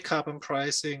high carbon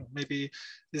pricing, maybe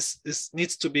this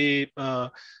needs to be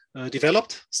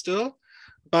developed still.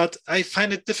 But I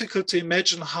find it difficult to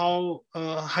imagine how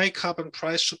a high carbon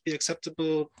price should be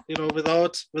acceptable,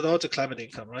 without a climate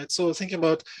income, right? So thinking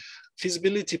about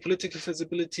feasibility, political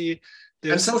feasibility,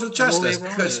 and social justice,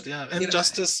 because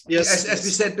justice, yes, as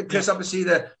we said, because obviously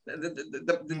the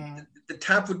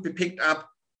tab would be picked up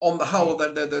on the whole.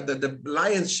 The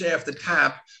lion's share of the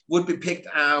tab would be picked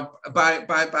up by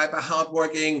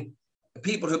hardworking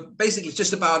people who basically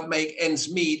just about make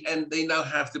ends meet, and they now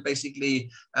have to basically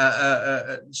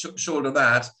shoulder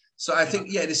that. So I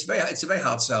think it's a very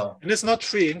hard sell, and it's not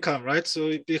free income, right?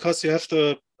 So because you have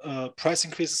the price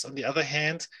increases on the other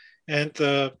hand, and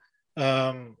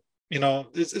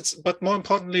but more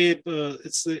importantly,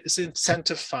 it's the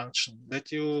incentive function that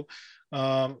the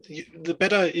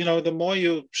better, the more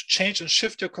you change and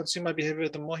shift your consumer behavior,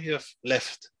 the more you have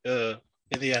left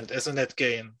in the end as a net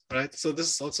gain, right? So this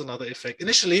is also another effect.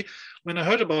 Initially, when I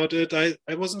heard about it,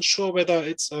 I wasn't sure whether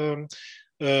it's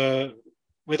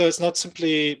not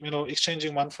simply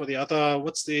exchanging one for the other.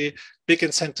 What's the big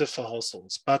incentive for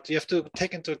households? But you have to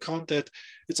take into account that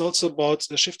it's also about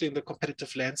shifting the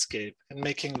competitive landscape and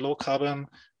making low carbon,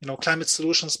 climate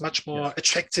solutions much more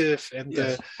attractive.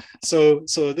 And so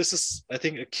this is, I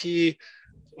think, a key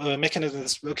mechanism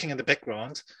that's working in the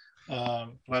background.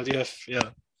 While you have,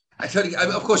 I tell you,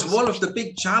 of course, one of the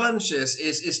big challenges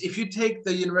is if you take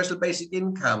the universal basic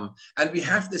income, and we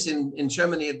have this in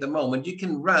Germany at the moment, you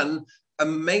can run a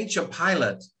major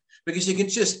pilot, because you can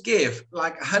just give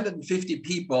like 150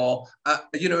 people a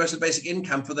universal basic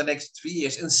income for the next 3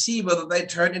 years and see whether they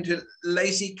turn into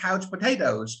lazy couch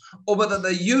potatoes, or whether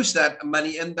they use that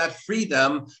money and that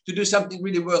freedom to do something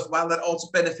really worthwhile that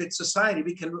also benefits society.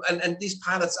 We can, and these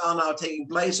pilots are now taking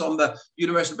place on the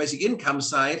universal basic income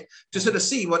side to sort of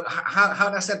see how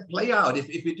does that play out if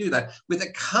we do that. With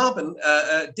a carbon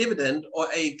dividend or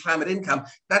a climate income,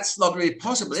 that's not really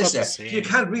possible, is there? You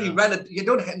can't really run it. You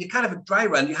can't have a dry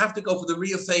run. You have to go for the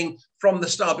real thing from the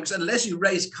start, because unless you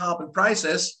raise carbon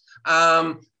prices,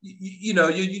 there's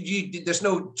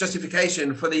no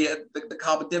justification for the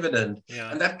carbon dividend,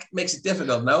 and that makes it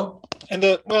difficult. No,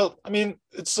 and well, I mean,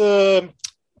 it's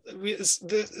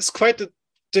quite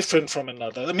different from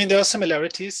another. I mean, there are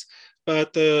similarities,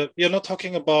 but we are not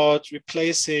talking about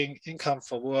replacing income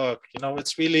for work.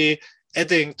 It's really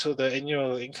adding to the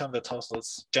annual income that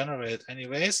households generate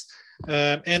anyways.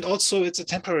 And also it's a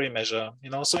temporary measure,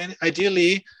 so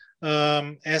ideally,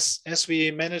 as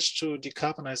we manage to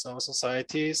decarbonize our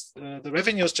societies, the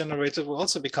revenues generated will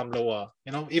also become lower,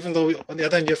 even though on the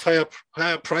other hand, you have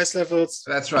higher price levels,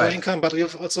 that's right, income, but you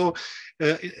have also,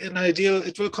 in ideal,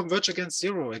 it will converge against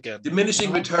zero again.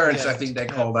 Diminishing returns, I think they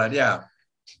call that, yeah.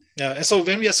 Yeah, and so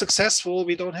when we are successful,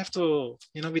 we don't have to,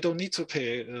 we don't need to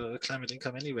pay climate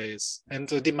income anyways. And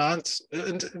the demand,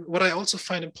 and what I also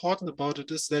find important about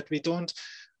it is that we don't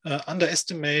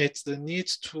underestimate the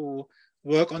need to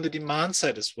work on the demand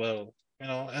side as well,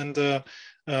 and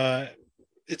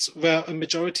it's where a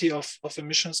majority of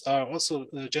emissions are also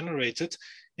generated.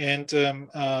 And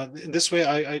in this way,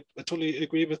 I totally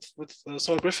agree with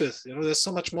Saul Griffith. There's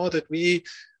so much more that we,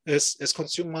 as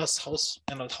consumers,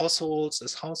 households,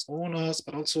 as house owners,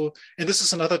 but also, and this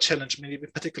is another challenge, maybe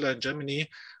in particular in Germany,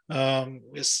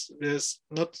 is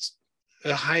not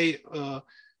a high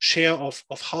share of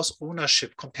house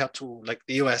ownership compared to like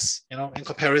the US. In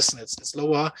comparison, it's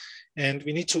lower, and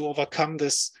we need to overcome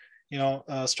this,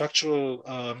 structural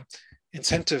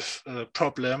incentive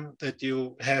problem that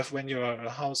you have when you're a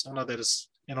house owner that is,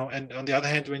 and on the other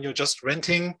hand, when you're just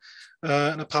renting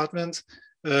an apartment,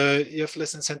 you have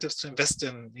less incentives to invest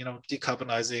in,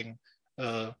 decarbonizing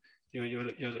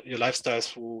your lifestyle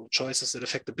through choices that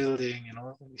affect the building,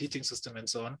 heating system and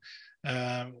so on.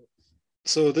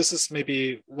 So this is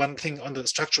maybe one thing on the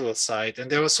structural side, and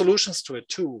there are solutions to it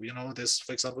too. There's,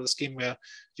 for example, a scheme where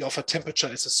you offer temperature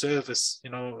as a service,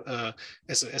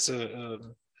 as a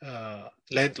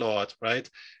landlord, right?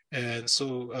 And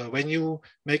so when you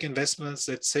make investments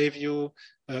that save you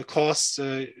costs,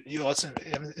 you also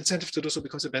have incentive to do so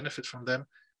because you benefit from them.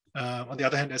 On the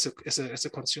other hand, as a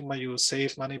consumer, you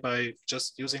save money by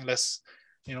just using less,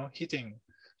 heating,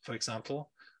 for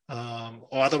example.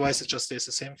 Or otherwise it just stays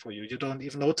the same for you. You don't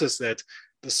even notice that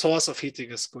the source of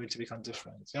heating is going to become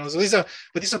different. So these are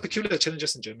peculiar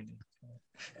challenges in Germany.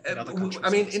 I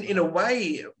mean, in a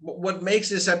way, what makes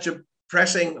this such a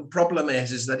pressing problem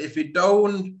is that if we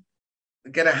don't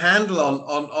get a handle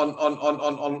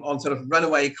on sort of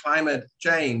runaway climate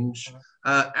change,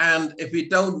 and if we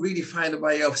don't really find a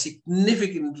way of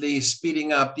significantly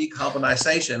speeding up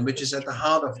decarbonization, which is at the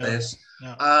heart of this,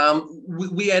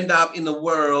 we end up in a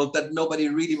world that nobody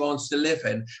really wants to live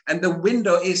in, and the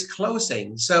window is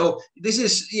closing. So this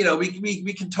is,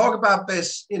 we can talk about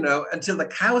this, until the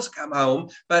cows come home,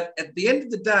 but at the end of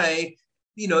the day,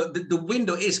 the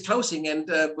window is closing. And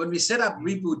when we set up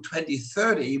Reboot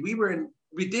 2030,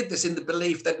 we did this in the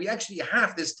belief that we actually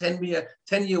have this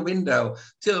 10-year window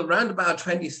till around about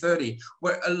 2030,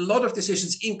 where a lot of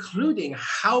decisions, including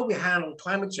how we handle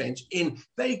climate change in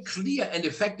very clear and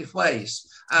effective ways,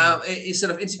 is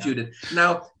sort of instituted.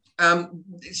 Now,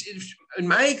 in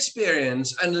my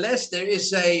experience, unless there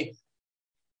is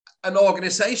an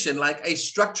organization, like a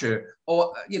structure,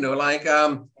 or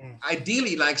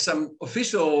ideally like some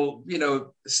official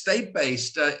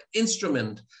state-based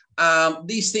instrument,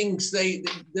 these things they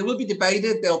will be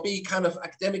debated. There'll be kind of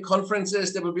academic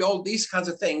conferences, there will be all these kinds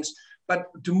of things,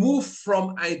 but to move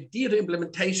from idea to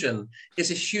implementation is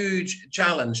a huge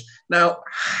challenge. Now,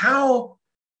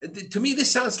 to me,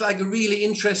 this sounds like a really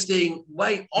interesting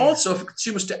way also for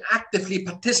consumers to actively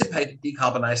participate in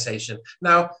decarbonization.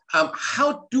 Now,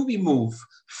 how do we move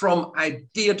from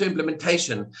idea to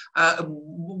implementation?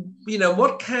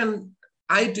 What can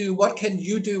I do? What can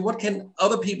you do? What can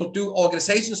other people do?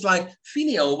 Organizations like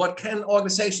FINEO, what can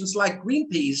organizations like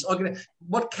Greenpeace,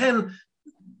 what can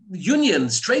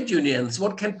unions, trade unions,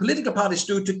 what can political parties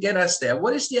do to get us there?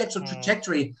 What is the actual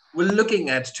trajectory we're looking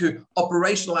at to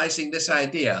operationalizing this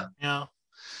idea? Yeah.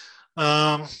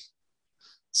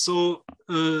 So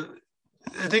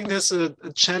I think there's a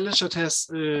challenge that has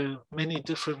many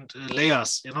different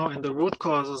layers, and the root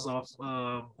causes of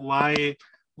why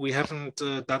we haven't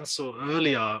done so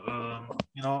earlier,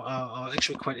 are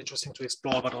actually quite interesting to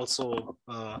explore, but also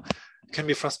can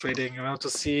be frustrating, to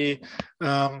see.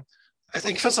 I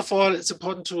think, first of all, it's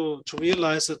important to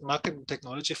realize that market and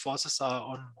technology forces are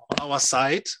on our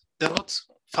side. They're not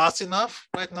fast enough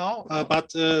right now, but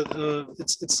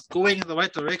it's going in the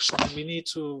right direction, and we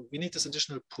need this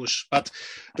additional push. But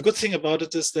the good thing about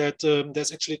it is that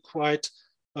there's actually quite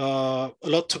a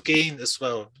lot to gain as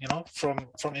well,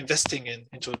 from investing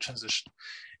into a transition.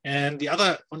 And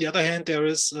on the other hand, there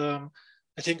is,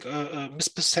 I think, a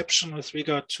misperception with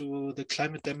regard to the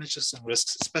climate damages and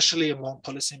risks, especially among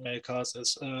policymakers.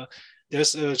 As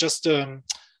there's just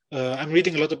I'm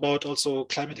reading a lot about also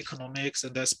climate economics,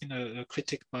 and there's been a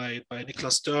critique by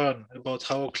Nicholas Stern about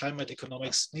how climate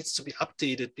economics needs to be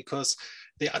updated because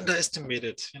they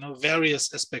underestimated,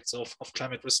 various aspects of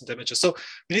climate risk and damages. So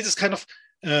we need this kind of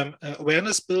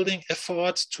awareness building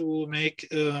effort to make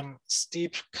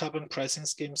steep carbon pricing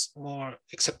schemes more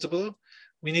acceptable.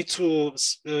 We need to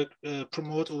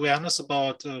promote awareness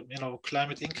about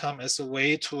climate income as a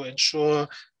way to ensure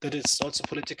that it's also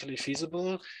politically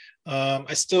feasible.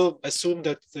 I still assume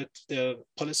that the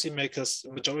policymakers,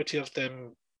 majority of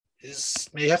them,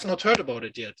 may have not heard about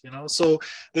it yet. So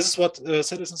this is what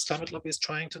Citizens Climate Lobby is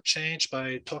trying to change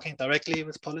by talking directly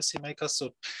with policymakers. So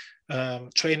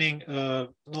training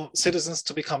citizens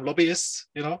to become lobbyists,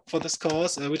 for this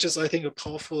cause, which is, I think, a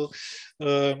powerful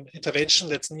intervention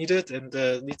that's needed and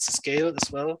needs to scale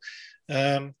as well.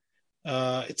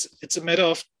 It's a matter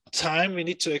of time. We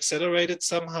need to accelerate it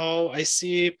somehow. I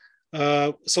see.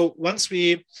 So once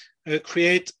we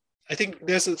create, I think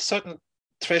there's a certain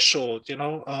threshold.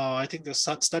 I think there's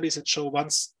studies that show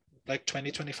once like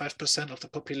 20-25% of the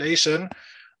population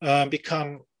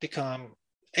become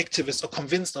activists or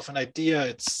convinced of an idea,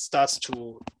 it starts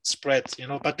to spread,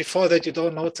 but before that you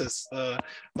don't notice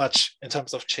much in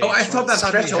terms of change. Oh, I thought that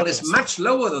threshold is much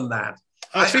lower than that.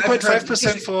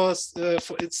 3.5% for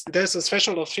there's a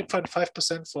threshold of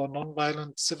 3.5% for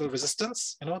non-violent civil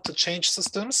resistance, to change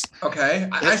systems. Okay,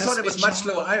 I thought it was much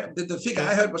lower. The figure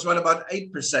I heard was around about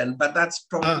 8%, but that's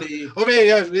probably. Okay,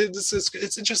 yeah,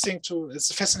 it's interesting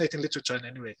it's fascinating literature in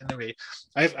any way.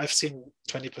 I've seen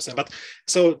 20%, but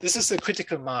so this is a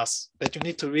critical mass that you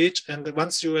need to reach, and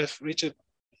once you have reached it,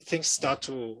 things start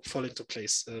to fall into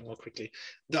place more quickly.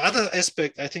 The other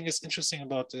aspect I think is interesting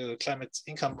about climate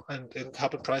income and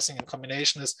carbon pricing in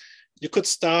combination is you could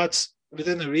start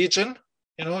within a region.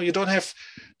 You don't have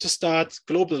to start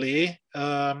globally,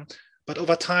 but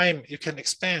over time you can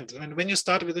expand. And when you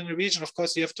start within a region, of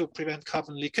course, you have to prevent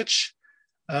carbon leakage.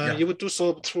 You would do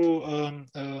so through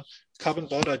carbon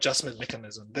border adjustment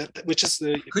mechanism, which is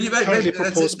the currently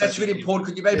proposed. That's really important.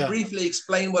 Could you very briefly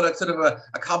explain what a sort of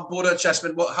a carbon border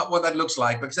adjustment, what that looks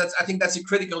like? Because I think that's a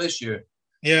critical issue.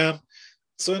 Yeah.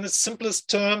 So in its simplest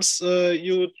terms,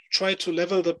 you try to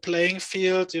level the playing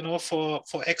field,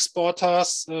 for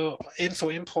exporters and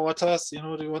for importers. You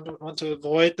want to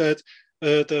avoid that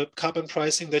the carbon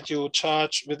pricing that you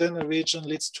charge within a region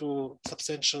leads to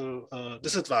substantial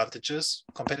disadvantages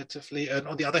competitively, and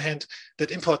on the other hand, that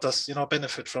importers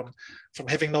benefit from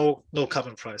having no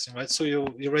carbon pricing, right? So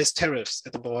you raise tariffs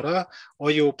at the border, or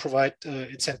you provide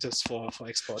incentives for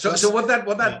exporters. So that's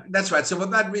right. So what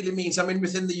that really means, I mean,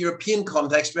 within the European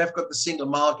context, we have got the single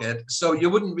market, so you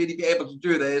wouldn't really be able to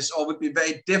do this, or would be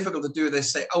very difficult to do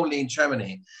this, say, only in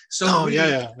Germany. So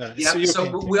So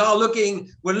we're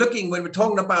looking when we're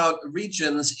talking about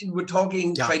regions, we're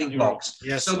talking trading blocks.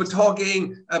 Yes. So we're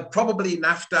talking probably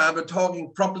NAFTA, we're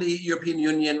talking probably European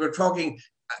Union, we're talking,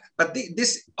 but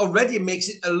this already makes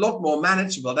it a lot more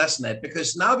manageable, doesn't it?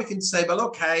 Because now we can say, well,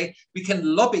 okay, we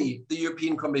can lobby the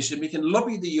European Commission, we can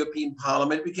lobby the European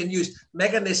Parliament, we can use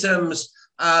mechanisms,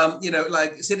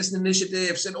 like citizen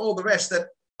initiatives and all the rest that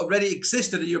already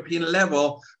exist at the European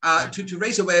level to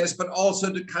raise awareness, but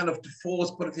also to kind of to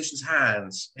force politicians'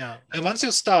 hands. Yeah, and once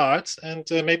you start, and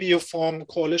maybe you form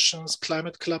coalitions,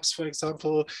 climate clubs, for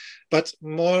example, but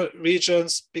more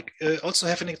regions also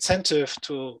have an incentive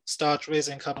to start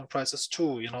raising carbon prices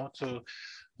too, to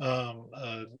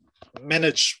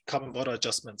manage carbon border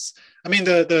adjustments. I mean,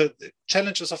 the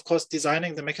challenge is, of course,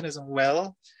 designing the mechanism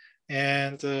well,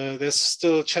 and there's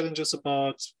still challenges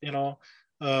about,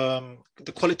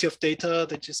 the quality of data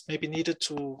that is maybe needed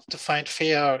to find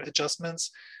fair adjustments.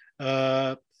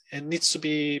 It needs to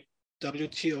be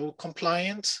WTO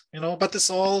compliant, but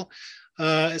it's all,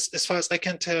 as far as I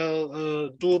can tell,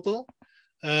 doable.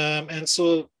 And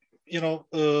so,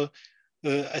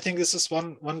 I think this is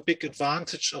one big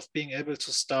advantage of being able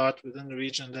to start within the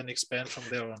region and then expand from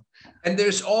there on. And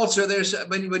there's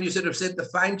when you sort of said the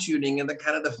fine tuning and the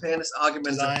kind of the fairness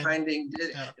arguments of finding,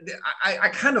 I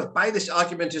kind of buy this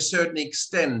argument to a certain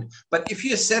extent. But if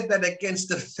you said that against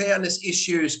the fairness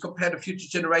issues compared to future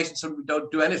generations, so we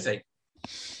don't do anything,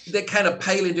 they kind of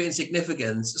pale into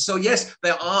insignificance. So yes,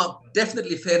 there are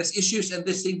definitely fairness issues, and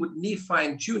this thing would need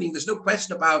fine tuning. There's no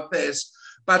question about this.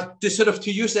 but to sort of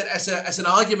to use that as an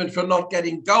argument for not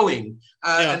getting going.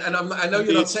 And I know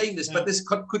you're not saying this, but this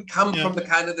could come from the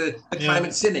kind of the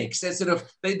climate cynics. They sort of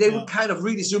they would kind of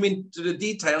really zoom into the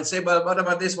detail and say, well, what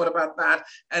about this? What about that?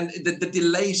 And the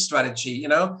delay strategy, you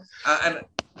know, and.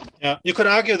 Yeah, you could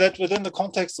argue that within the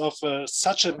context of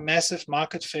such a massive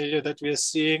market failure that we are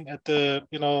seeing at the,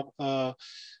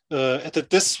 at the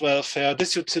diswelfare,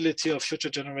 disutility of future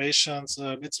generations,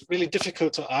 it's really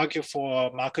difficult to argue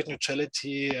for market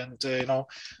neutrality and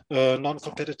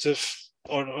non-competitive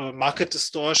or market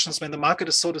distortions when the market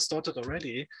is so distorted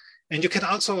already. And you can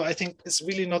also, I think, it's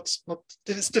really not.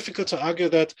 It's difficult to argue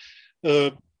that.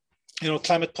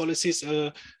 Climate policies,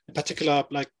 in particular,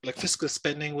 like fiscal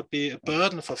spending, would be a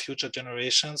burden for future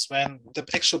generations when the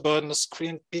actual burden is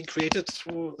being created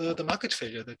through the market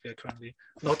failure that we are currently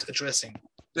not addressing.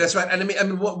 That's right, and I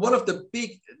mean, one of the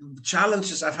big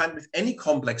challenges I've had with any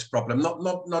complex problem,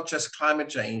 not just climate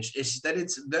change, is that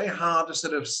it's very hard to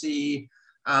sort of see.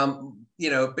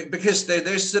 Because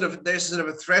there's sort of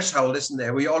a threshold, isn't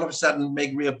there? We all of a sudden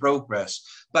make real progress,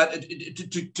 but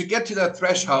to get to that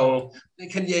threshold, it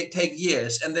can take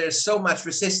years, and there's so much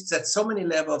resistance at so many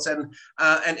levels and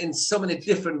in so many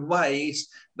different ways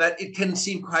that it can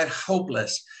seem quite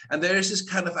hopeless. And there is this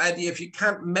kind of idea: if you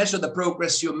can't measure the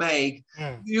progress you make,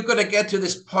 you're going to get to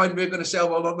this point where you're going to say, "Oh,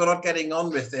 well, we're not getting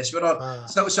on with this. We're not."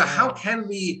 So how can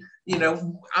we?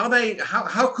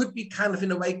 How could we kind of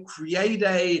in a way create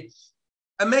a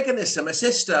mechanism, a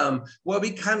system where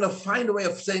we kind of find a way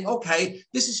of saying, okay,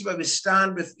 this is where we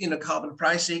stand with carbon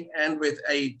pricing and with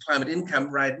a climate income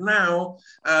right now,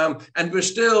 and we're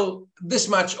still this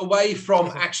much away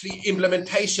from actually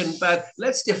implementation, but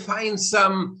let's define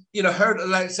some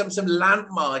some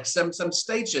landmarks, some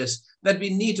stages that we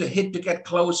need to hit to get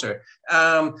closer.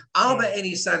 Are there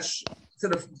any such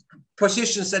sort of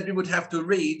positions that we would have to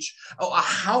reach, or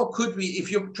how could we,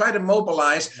 if you try to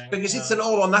mobilize, because it's an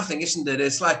all or nothing, isn't it?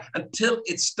 It's like until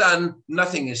it's done,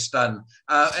 nothing is done.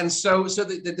 And so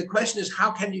the question is, how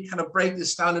can you kind of break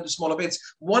this down into smaller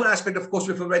bits? One aspect, of course,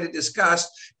 we've already discussed,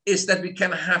 is that we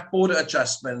can have border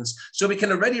adjustments. So we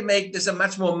can already make this a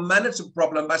much more manageable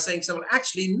problem by saying, so well,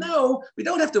 actually, no, we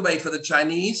don't have to wait for the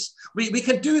Chinese. We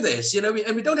can do this, and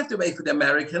we don't have to wait for the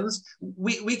Americans.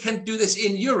 We can do this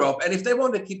in Europe. And if they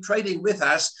want to keep trading with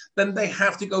us, then they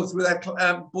have to go through that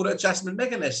border adjustment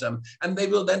mechanism, and they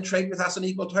will then trade with us on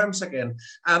equal terms again.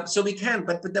 So we can,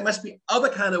 but there must be other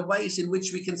kind of ways in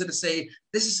which we can sort of say,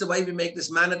 this is the way we make this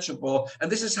manageable,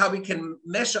 and this is how we can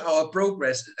measure our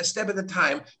progress a step at a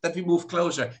time, that we move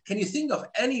closer. Can you think of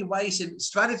any ways and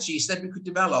strategies that we could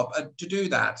develop to do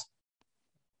that?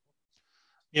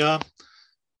 Yeah,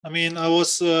 I mean, I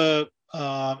was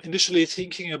initially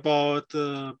thinking about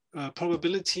the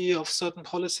probability of certain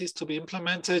policies to be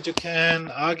implemented. You can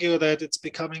argue that it's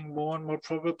becoming more and more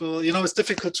probable. It's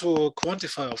difficult to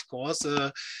quantify, of course,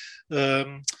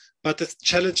 but the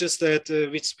challenge is that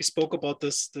we spoke about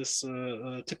this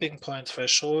tipping point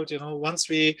threshold. Once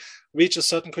we reach a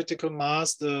certain critical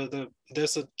mass,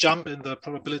 there's a jump in the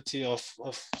probability of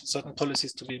certain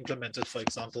policies to be implemented. For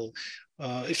example,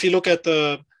 if you look at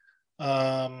the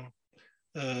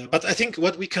but I think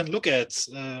what we can look at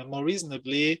more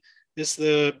reasonably is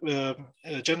the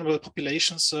general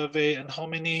population survey, and how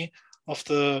many of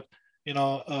the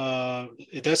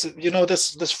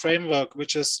there's this framework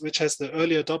which has the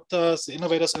early adopters, the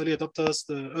innovators, early adopters,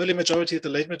 the early majority, the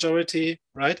late majority,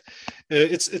 right?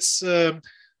 It's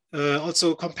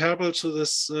also comparable to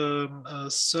this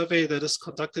survey that is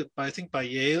conducted by the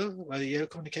Yale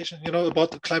Communication, about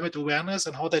the climate awareness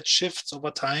and how that shifts over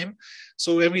time.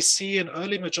 So when we see an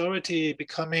early majority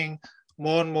becoming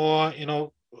more and more,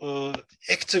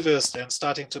 activists and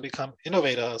starting to become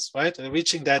innovators, right,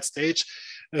 reaching that stage,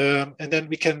 and then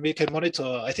we can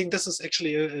monitor. I think this is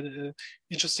actually an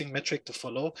interesting metric to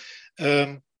follow.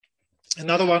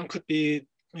 Another one could be,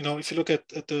 if you look at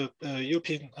the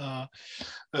European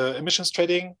emissions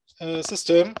trading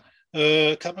system,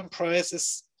 carbon price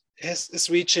is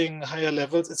reaching higher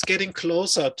levels. It's getting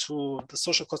closer to the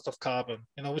social cost of carbon,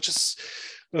 which is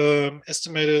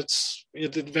estimated.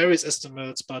 It varies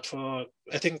estimates, but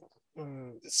I think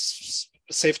it's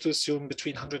safe to assume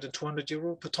between 100 and 200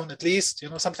 euro per ton at least,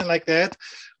 something like that.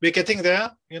 We're getting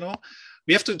there,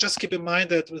 We have to just keep in mind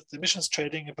that with emissions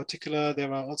trading in particular,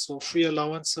 there are also free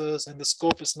allowances, and the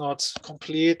scope is not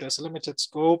complete. There's a limited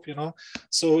scope,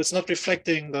 so it's not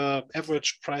reflecting the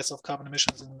average price of carbon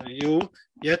emissions in the EU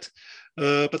yet.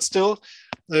 But still,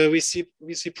 we see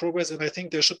progress, and I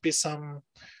think there should be some,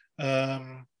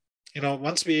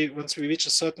 once we reach a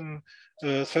certain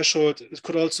threshold, it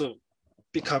could also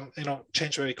become,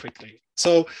 change very quickly.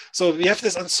 So we have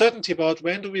this uncertainty about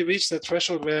when do we reach that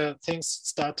threshold where things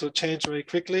start to change very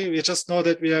quickly. We just know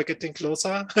that we are getting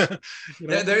closer.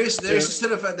 There is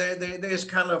sort of there's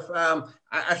kind of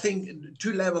I think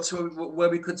two levels where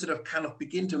we could sort of kind of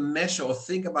begin to measure or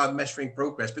think about measuring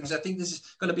progress, because I think this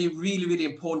is going to be really, really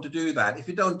important to do that. If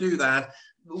you don't do that,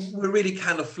 we're really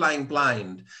kind of flying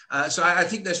blind. So I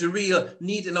think there's a real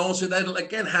need, and also that'll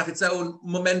again have its own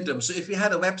momentum. So if we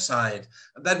had a website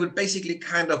that would basically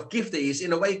kind of give these,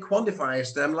 in a way,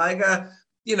 quantifies them like a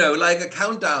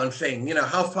countdown thing,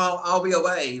 how far are we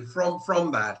away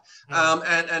from that?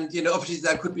 And obviously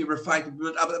that could be refined,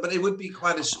 but it would be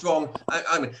quite a strong,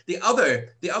 I mean, the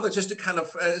other, just to kind of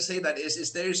say that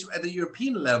is there's at the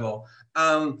European level,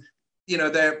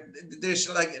 there's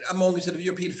like among sort of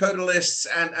European federalists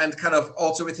and kind of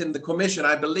also within the Commission,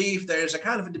 I believe there's a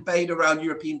kind of a debate around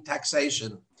European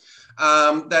taxation.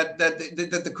 That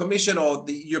the Commission or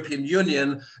the European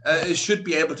Union should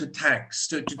be able to tax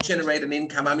to generate an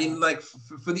income. I mean, like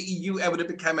for the EU, ever to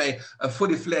become a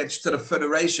fully fledged sort of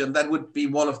federation, that would be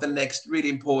one of the next really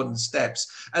important steps.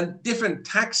 And different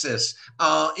taxes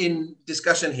are in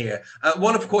discussion here.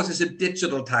 One, of course, is a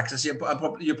digital tax, as you're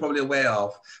probably aware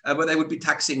of, where they would be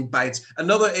taxing bytes.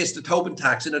 Another is the Tobin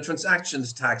tax and a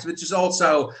transactions tax, which is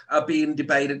also being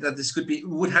debated that this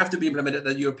would have to be implemented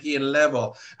at the European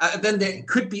level. Then there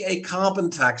could be a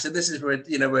carbon tax, and this is where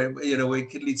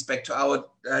it leads back to our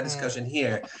discussion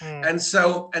here. And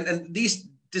so, and these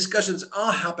discussions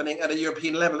are happening at a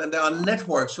European level, and there are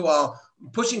networks who are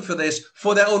pushing for this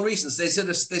for their own reasons. They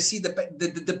see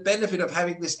the benefit of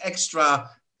having this extra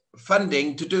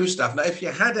funding to do stuff. Now, if you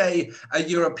had a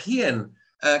European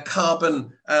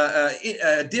carbon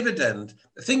dividend,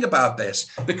 think about this,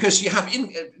 because you have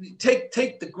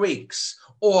take the Greeks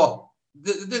or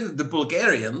the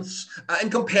Bulgarians and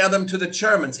compare them to the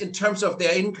Germans in terms of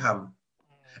their income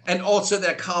and also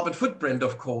their carbon footprint,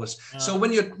 of course. So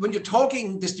when you're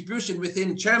talking distribution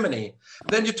within Germany,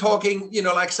 then you're talking,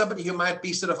 like somebody who might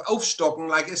be sort of aufstocken,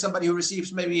 like somebody who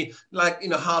receives maybe like,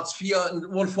 Hartz IV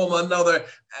in one form or another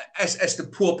as the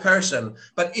poor person.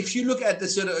 But if you look at the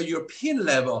sort of European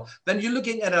level, then you're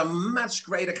looking at a much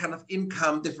greater kind of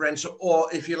income differential, or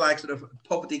if you like, sort of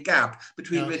poverty gap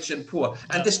between rich and poor.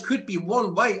 And this could be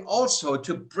one way also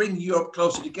to bring Europe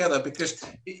closer together, because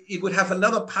it would have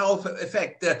another powerful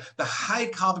effect. The high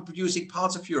carbon producing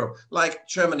parts of Europe, like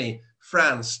Germany,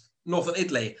 France, Northern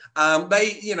Italy,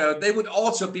 they would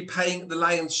also be paying the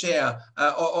lion's share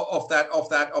of that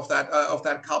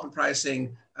carbon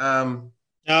pricing.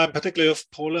 Particularly of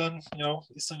Poland,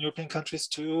 Eastern European countries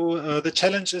too. The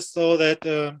challenge is though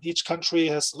that each country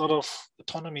has a lot of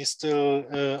autonomy still,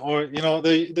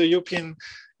 the European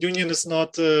Union is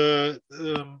not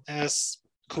as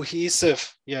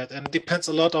cohesive yet, and depends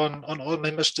a lot on all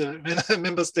member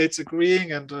states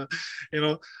agreeing, and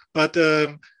but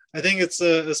I think it's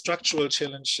a structural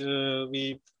challenge.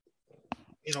 We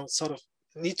sort of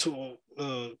need to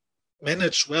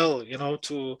manage well,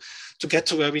 to get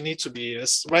to where we need to be.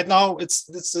 As right now, it's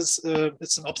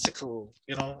an obstacle,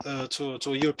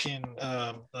 to European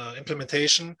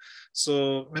implementation.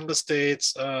 So member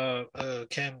states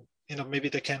can, maybe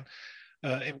they can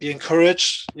be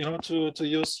encouraged, to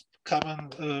use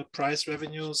carbon price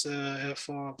revenues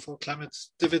for climate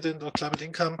dividend or climate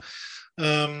income,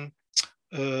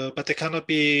 but they cannot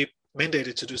be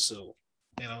mandated to do so.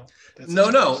 No.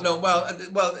 Well,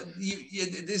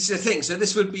 this is the thing. So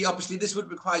this would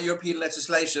require European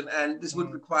legislation, and this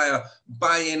would require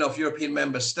buy-in of European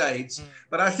member states.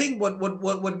 But I think what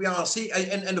we are seeing,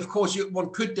 and of course,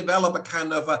 one could develop a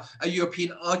kind of a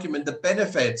European argument that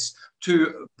benefits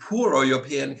to poorer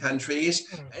European countries,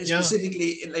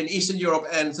 specifically in Eastern Europe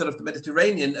and sort of the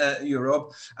Mediterranean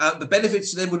Europe. The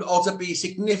benefits to them would also be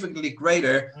significantly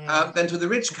greater than to the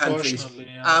rich countries.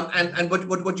 And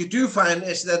what you do find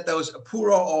is that those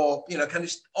poorer or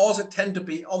countries also tend to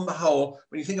be, on the whole,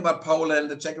 when you think about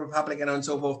Poland, the Czech Republic, and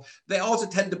so forth, they also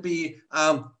tend to be,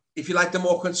 if you like, the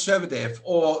more conservative,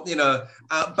 or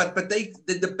but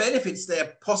the benefits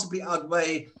there possibly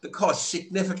outweigh the costs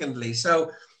significantly.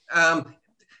 So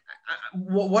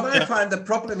what I find the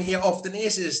problem here often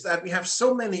is that we have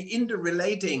so many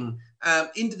interrelating,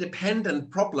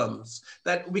 interdependent problems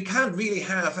that we can't really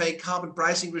have a carbon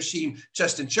pricing regime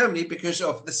just in Germany because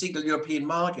of the single European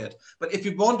market. But if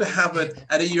we want to have it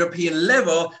at a European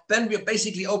level, then we're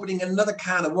basically opening another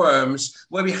can of worms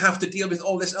where we have to deal with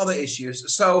all these other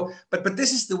issues. So, but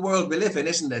this is the world we live in,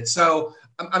 isn't it? So,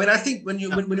 I mean, I think when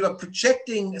you are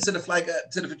projecting sort of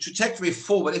a trajectory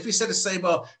forward, if you sort of say,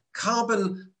 well,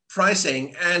 carbon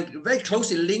pricing, and very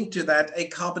closely linked to that, a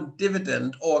carbon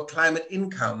dividend or climate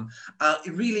income.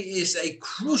 It really is a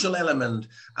crucial element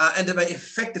and a very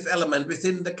effective element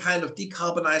within the kind of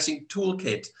decarbonizing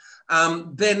toolkit.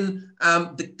 Then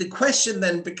the question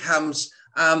then becomes,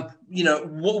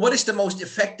 what is the most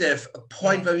effective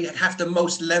point where we have the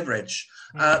most leverage?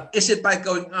 Is it by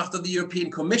going after the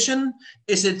European Commission?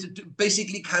 Is it to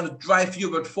basically kind of drive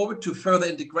Europe forward to further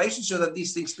integration so that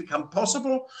these things become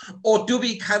possible? Or do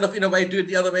we kind of, in a way, do it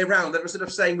the other way around? That we're sort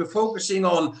of saying we're focusing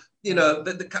on, the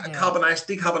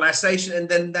decarbonization, and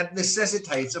then that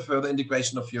necessitates a further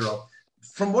integration of Europe.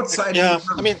 From what side? Yeah,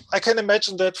 I mean, I can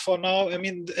imagine that for now. I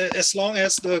mean, as long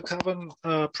as the carbon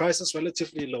price is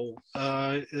relatively low,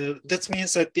 that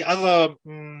means that the other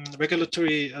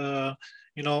regulatory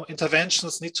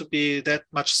interventions need to be that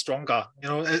much stronger.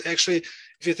 Actually,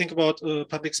 if you think about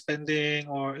public spending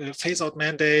or phase-out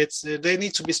mandates, they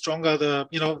need to be stronger.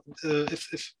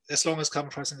 If as long as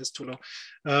carbon pricing is too low,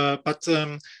 but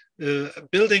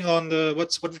building on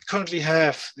what we currently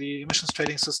have, the emissions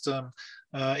trading system,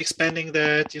 expanding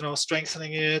that,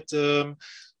 strengthening it.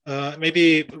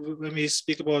 Maybe when we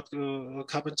speak about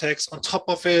carbon tax on top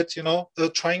of it,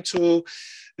 trying to,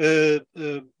 there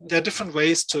are different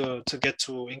ways to get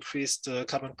to increased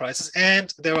carbon prices.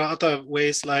 And there are other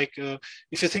ways, like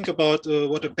if you think about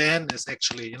what a ban is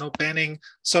actually, banning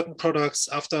certain products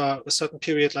after a certain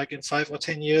period, like in 5 or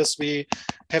 10 years, we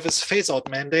have a phase out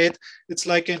mandate. It's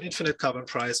like an infinite carbon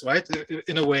price, right?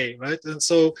 In a way, right? And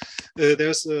so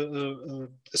there's a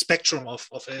spectrum of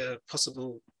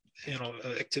possible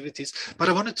activities. But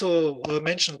I wanted to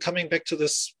mention, coming back to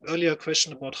this earlier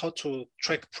question about how to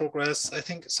track progress, I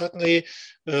think certainly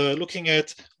looking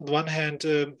at, on the one hand,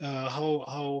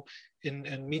 how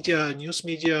in media, news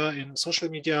media, in social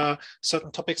media, certain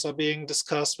topics are being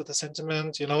discussed with the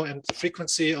sentiment, and the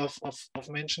frequency of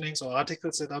mentionings or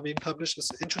articles that are being published is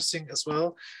interesting as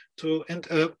well.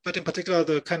 But in particular,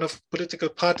 the kind of political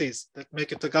parties that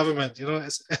make it the government,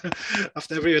 as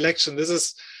after every election, this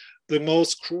is the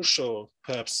most crucial,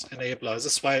 perhaps, enabler. This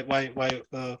is why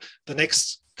the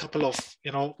next couple of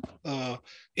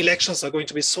elections are going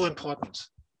to be so important.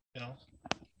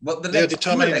 Well, the next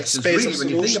two elections, really, when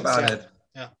you think about it.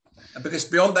 Yeah. Because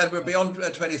beyond that, we're beyond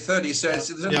 2030. So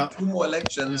there's only 2 more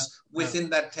elections within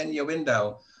that 10-year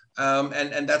window.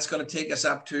 And that's going to take us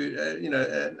up to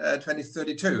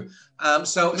 2032.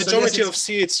 So majority of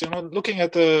seats, looking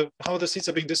at how the seats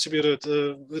are being distributed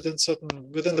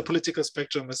within the political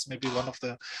spectrum is maybe one of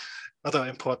the other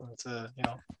important,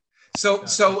 So,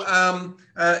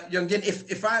 Jung-Jin,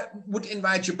 if I would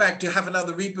invite you back to have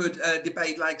another reboot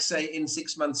debate, like say in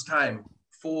 6 months' time,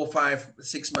 4, 5,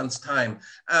 6 months' time.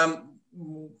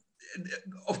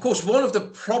 Of course, one of the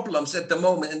problems at the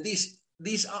moment, and this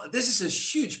is a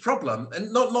huge problem,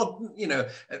 and not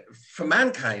for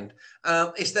mankind,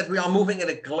 is that we are moving at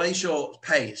a glacial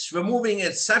pace. We're moving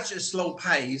at such a slow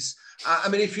pace. I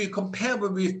mean, if you compare where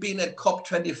we've been at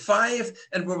COP25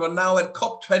 and where we're now at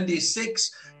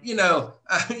COP26,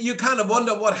 you kind of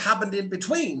wonder what happened in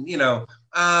between,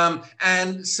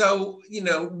 and so,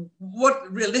 what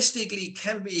realistically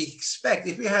can we expect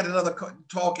if we had another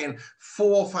talk in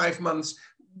 4 or 5 months?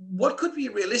 What could we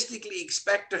realistically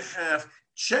expect to have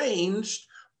changed,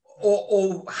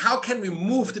 or how can we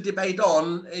move the debate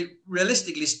on,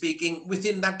 realistically speaking,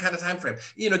 within that kind of time frame?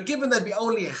 Given that we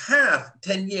only have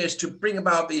 10 years to bring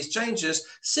about these changes,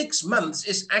 6 months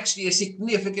is actually a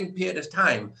significant period of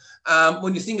time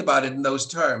when you think about it in those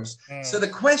terms. So the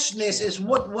question is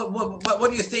what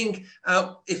do you think,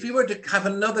 if we were to have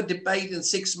another debate in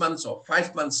 6 months or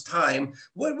 5 months' time,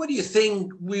 what do you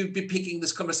think we'd be picking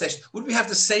this conversation? Would we have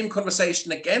the same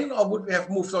conversation again, or would we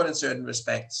have moved on in certain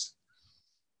respects?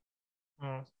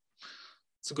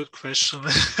 It's a good question.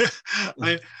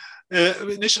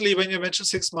 Initially, when you mentioned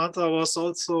 6 months, I was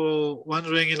also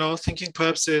wondering, thinking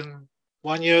perhaps in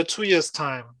 1 year, 2 years'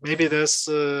 time, maybe there's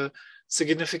a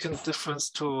significant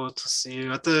difference to see.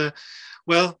 But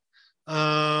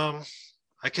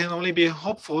I can only be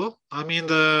hopeful. I mean,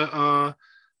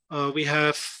 we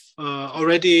have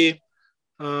already,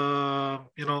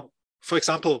 for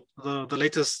example, the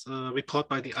latest report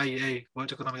by the IEA,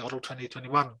 World Economic Outlook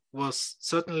 2021, was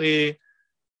certainly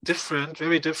different,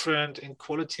 very different in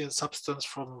quality and substance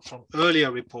from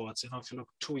earlier reports. If you look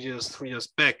 2 years, 3 years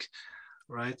back,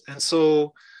 right? And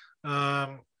so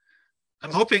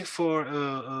I'm hoping for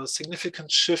a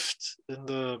significant shift in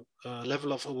the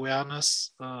level of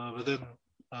awareness within,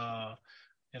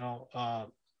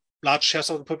 large shares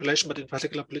of the population, but in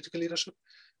particular political leadership.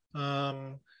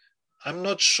 I'm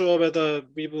not sure whether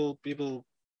we will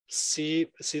see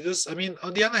this. I mean,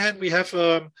 on the other hand, we have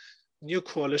new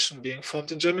coalition being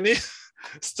formed in Germany.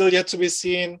 Still yet to be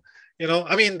seen.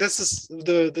 I mean, this is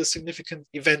the significant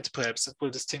event perhaps that will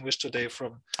distinguish today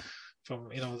from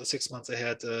the 6 months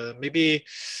ahead. Maybe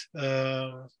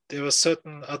there were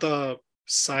certain other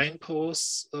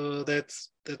signposts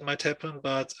that might happen,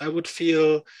 but I would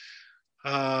feel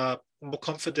more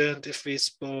confident if we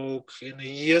spoke in a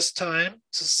year's time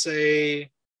to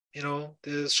say,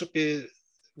 there should be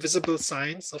visible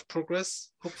signs of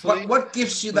progress, hopefully. What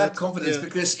gives you that confidence? Yeah.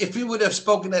 Because if we would have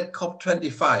spoken at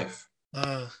COP25,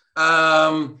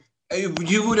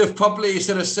 you would have probably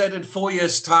sort of said in 4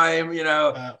 years' time,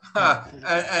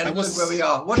 and look where we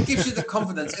are. What gives you the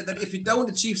confidence that if you don't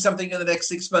achieve something in the next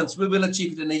 6 months, we will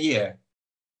achieve it in a year?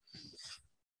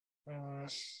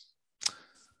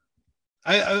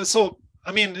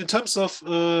 I mean, in terms of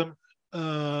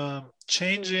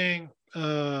changing,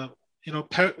 we're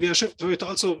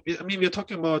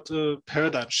talking about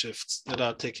paradigm shifts that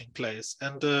are taking place,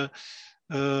 and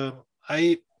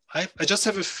I just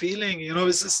have a feeling,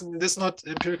 there's not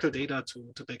empirical data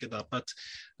to back it up, but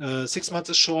 6 months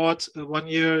is short, 1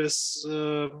 year is,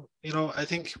 I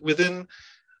think within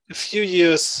a few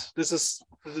years, this is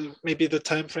maybe the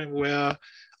time frame where,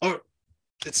 or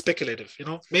it's speculative,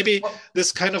 maybe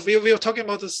this kind of, we were talking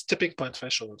about this tipping point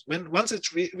threshold. Once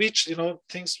it's reached,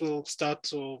 things will start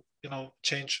to,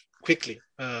 change quickly.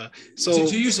 So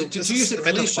to use a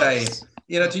cliche,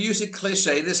 to use a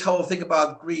cliche, this whole thing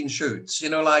about green shoots,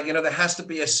 there has to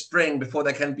be a spring before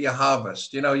there can be a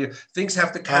harvest. Things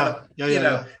have to kind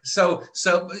of, So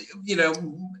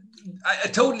I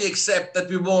totally accept that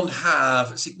we won't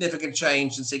have significant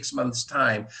change in 6 months'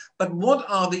 time. But what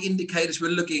are the indicators we're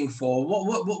looking for?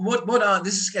 What are,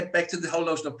 this is get back to the whole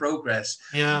notion of progress.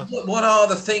 Yeah. What are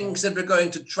the things that we're going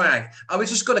to track? Are we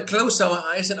just going to close our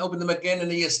eyes and open them again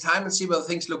in a year's time and see whether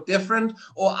things look different?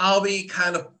 Or are we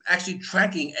kind of actually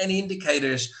tracking any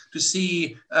indicators to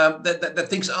see that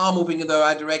things are moving in the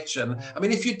right direction? I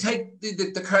mean, if you take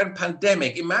the current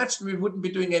pandemic, imagine we wouldn't be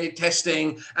doing any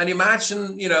testing, and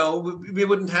imagine, we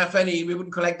wouldn't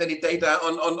collect any data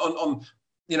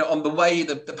on the way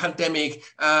that the pandemic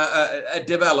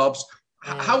develops.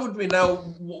 How would we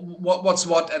know what's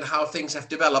what and how things have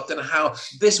developed and how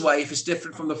this wave is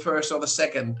different from the first or the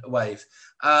second wave?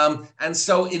 And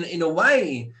so in a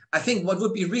way, I think what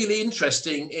would be really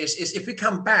interesting is if we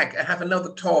come back and have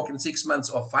another talk in 6 months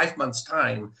or 5 months'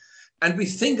 time, and we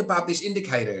think about these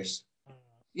indicators.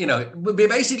 We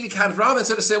basically kind of, rather than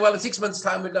sort of say, well, in 6 months'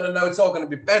 time, we're going to know it's all going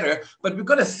to be better, but we're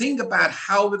going to think about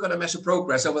how we're going to measure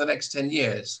progress over the next 10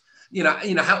 years.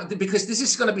 How, because this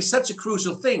is going to be such a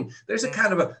crucial thing. There's a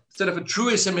kind of a sort of a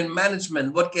truism in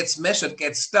management: what gets measured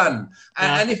gets done.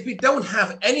 And if we don't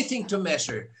have anything to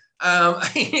measure,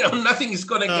 nothing is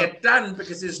going to get done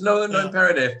because there's no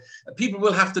imperative. People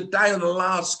will have to die on a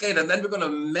large scale, and then we're going to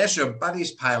measure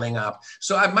bodies piling up.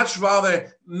 So I'd much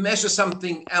rather measure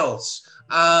something else.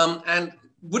 And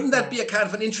wouldn't that be a kind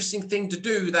of an interesting thing to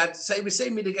do? That we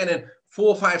meet again in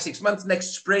 4, 5, 6 months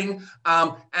next spring,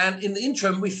 and in the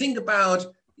interim we think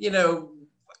about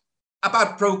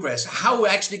progress, how we're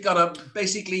actually gonna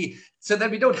basically, so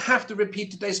that we don't have to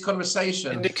repeat today's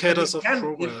conversation. Indicators of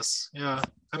progress. Yeah,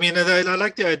 I mean, I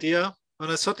like the idea,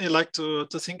 and I certainly like to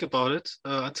think about it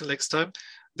until next time.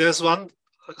 There's one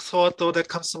thought though that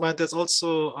comes to mind. There's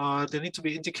also there need to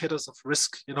be indicators of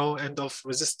risk, and of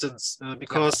resistance,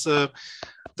 because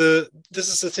this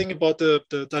is the thing about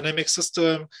the dynamic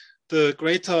system. The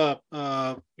greater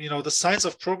the signs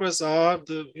of progress are,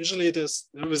 usually the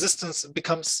resistance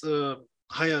becomes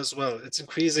higher as well. It's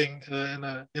increasing,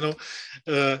 and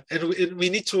we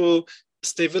need to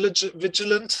stay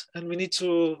vigilant, and we need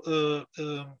to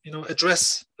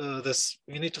address this.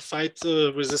 We need to fight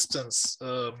resistance.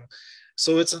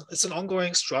 So it's an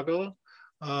ongoing struggle,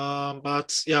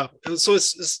 but yeah. So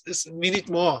we need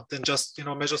more than just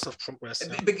measures of progress.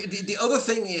 Yeah. The other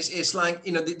thing is like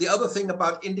the other thing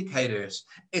about indicators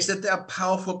is that they are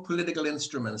powerful political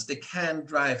instruments. They can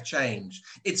drive change.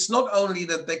 It's not only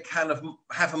that they kind of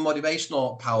have a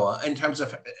motivational power in terms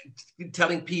of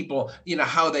telling people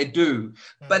how they do,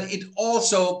 but it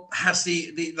also has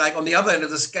the like on the other end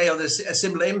of the scale, there's a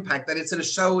similar impact that it sort of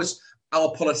shows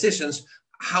our politicians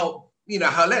how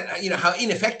how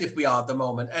ineffective we are at the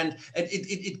moment, and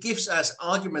it gives us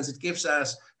arguments. It gives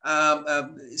us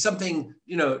something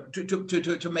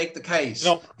to make the case.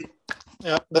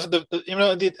 Yeah, you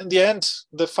know, in the end,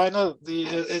 the final,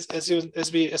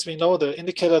 as we know, the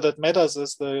indicator that matters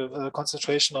is the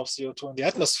concentration of CO2 in the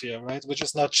atmosphere, right? Which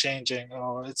is not changing,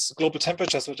 or it's global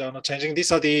temperatures which are not changing.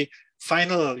 These are the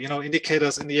final, you know,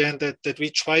 indicators in the end that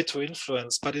we try to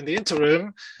influence. But in the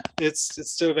interim, it's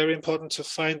still very important to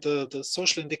find the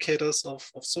social indicators of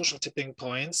social tipping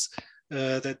points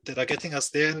that are getting us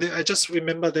there. And I just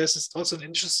remember there's also an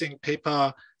interesting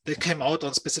paper that came out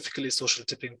on specifically social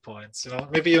tipping points. You know,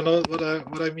 maybe you know what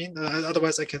I mean.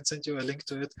 Otherwise, I can send you a link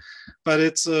to it. But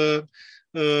it's you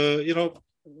know,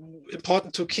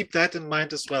 important to keep that in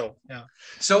mind as well. Yeah.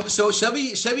 So shall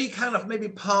we kind of maybe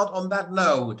part on that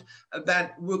note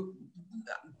that we're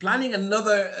planning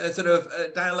another sort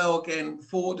of dialogue in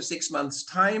 4 to 6 months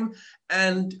time,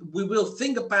 and we will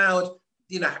think about,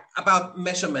 you know, about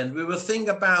measurement. We will think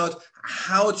about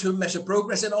how to measure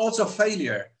progress and also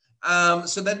failure.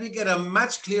 So that we get a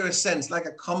much clearer sense, like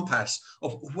a compass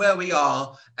of where we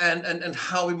are and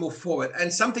how we move forward,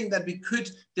 and something that we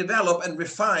could develop and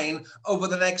refine over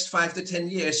the next 5 to 10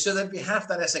 years, so that we have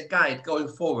that as a guide going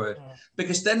forward,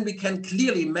 because then we can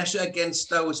clearly measure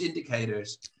against those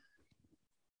indicators.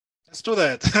 Let's do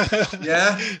that.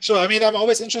 Yeah. Sure. I mean, I'm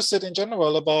always interested in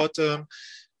general about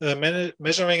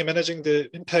measuring and managing the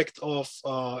impact of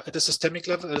at the systemic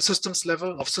level, systems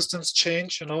level, of systems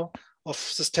change, you know, of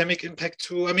systemic impact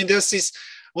too. I mean, there's these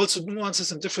also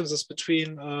nuances and differences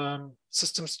between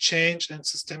systems change and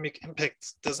systemic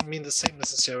impact. Doesn't mean the same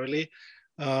necessarily,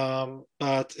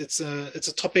 but it's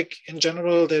a topic in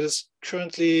general that is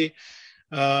currently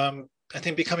I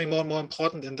think becoming more and more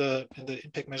important in the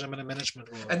impact measurement and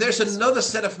management world. And there's another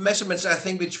set of measurements, I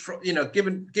think, which, you know,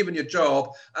 given your job,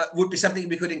 would be something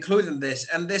we could include in this.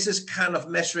 And this is kind of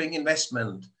measuring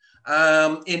investment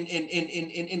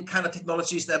in kind of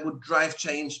technologies that would drive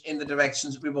change in the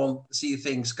directions we want to see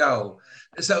things go.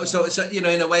 So you know,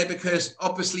 in a way, because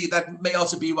obviously that may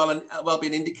also be be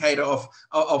an indicator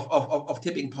of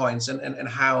tipping points and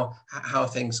how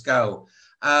things go.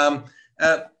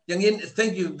 Young-in,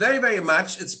 thank you very, very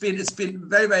much. It's been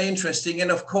very, very interesting.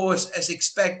 And of course, as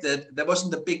expected, there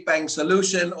wasn't a big bang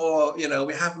solution, or, you know,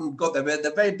 we haven't got there. We're at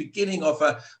the very beginning of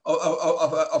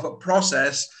a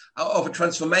process of a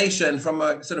transformation from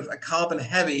a sort of a carbon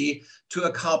heavy to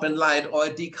a carbon light or a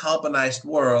decarbonized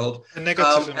world. And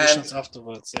negative emissions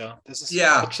afterwards. Yeah, this is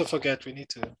not to forget. We need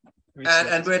to.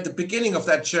 And we're at the beginning of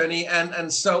that journey,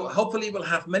 and so hopefully we'll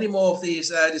have many more of these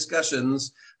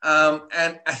discussions.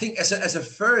 And I think as a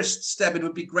first step, it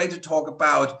would be great to talk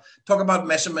about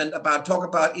measurement, talk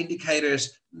about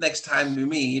indicators next time we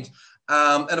meet.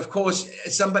 And of course,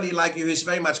 somebody like you who's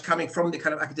very much coming from the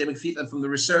kind of academic field and from the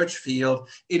research field,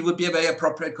 it would be a very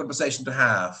appropriate conversation to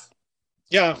have.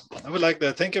 Yeah, I would like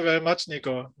that. Thank you very much,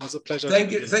 Nico. It was a pleasure.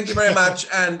 Thank you very much,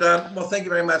 and well, thank you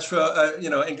very much for you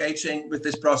know, engaging with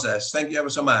this process. Thank you ever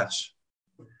so much.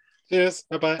 Cheers.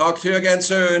 Bye bye. Talk to you again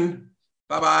soon.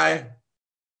 Bye bye.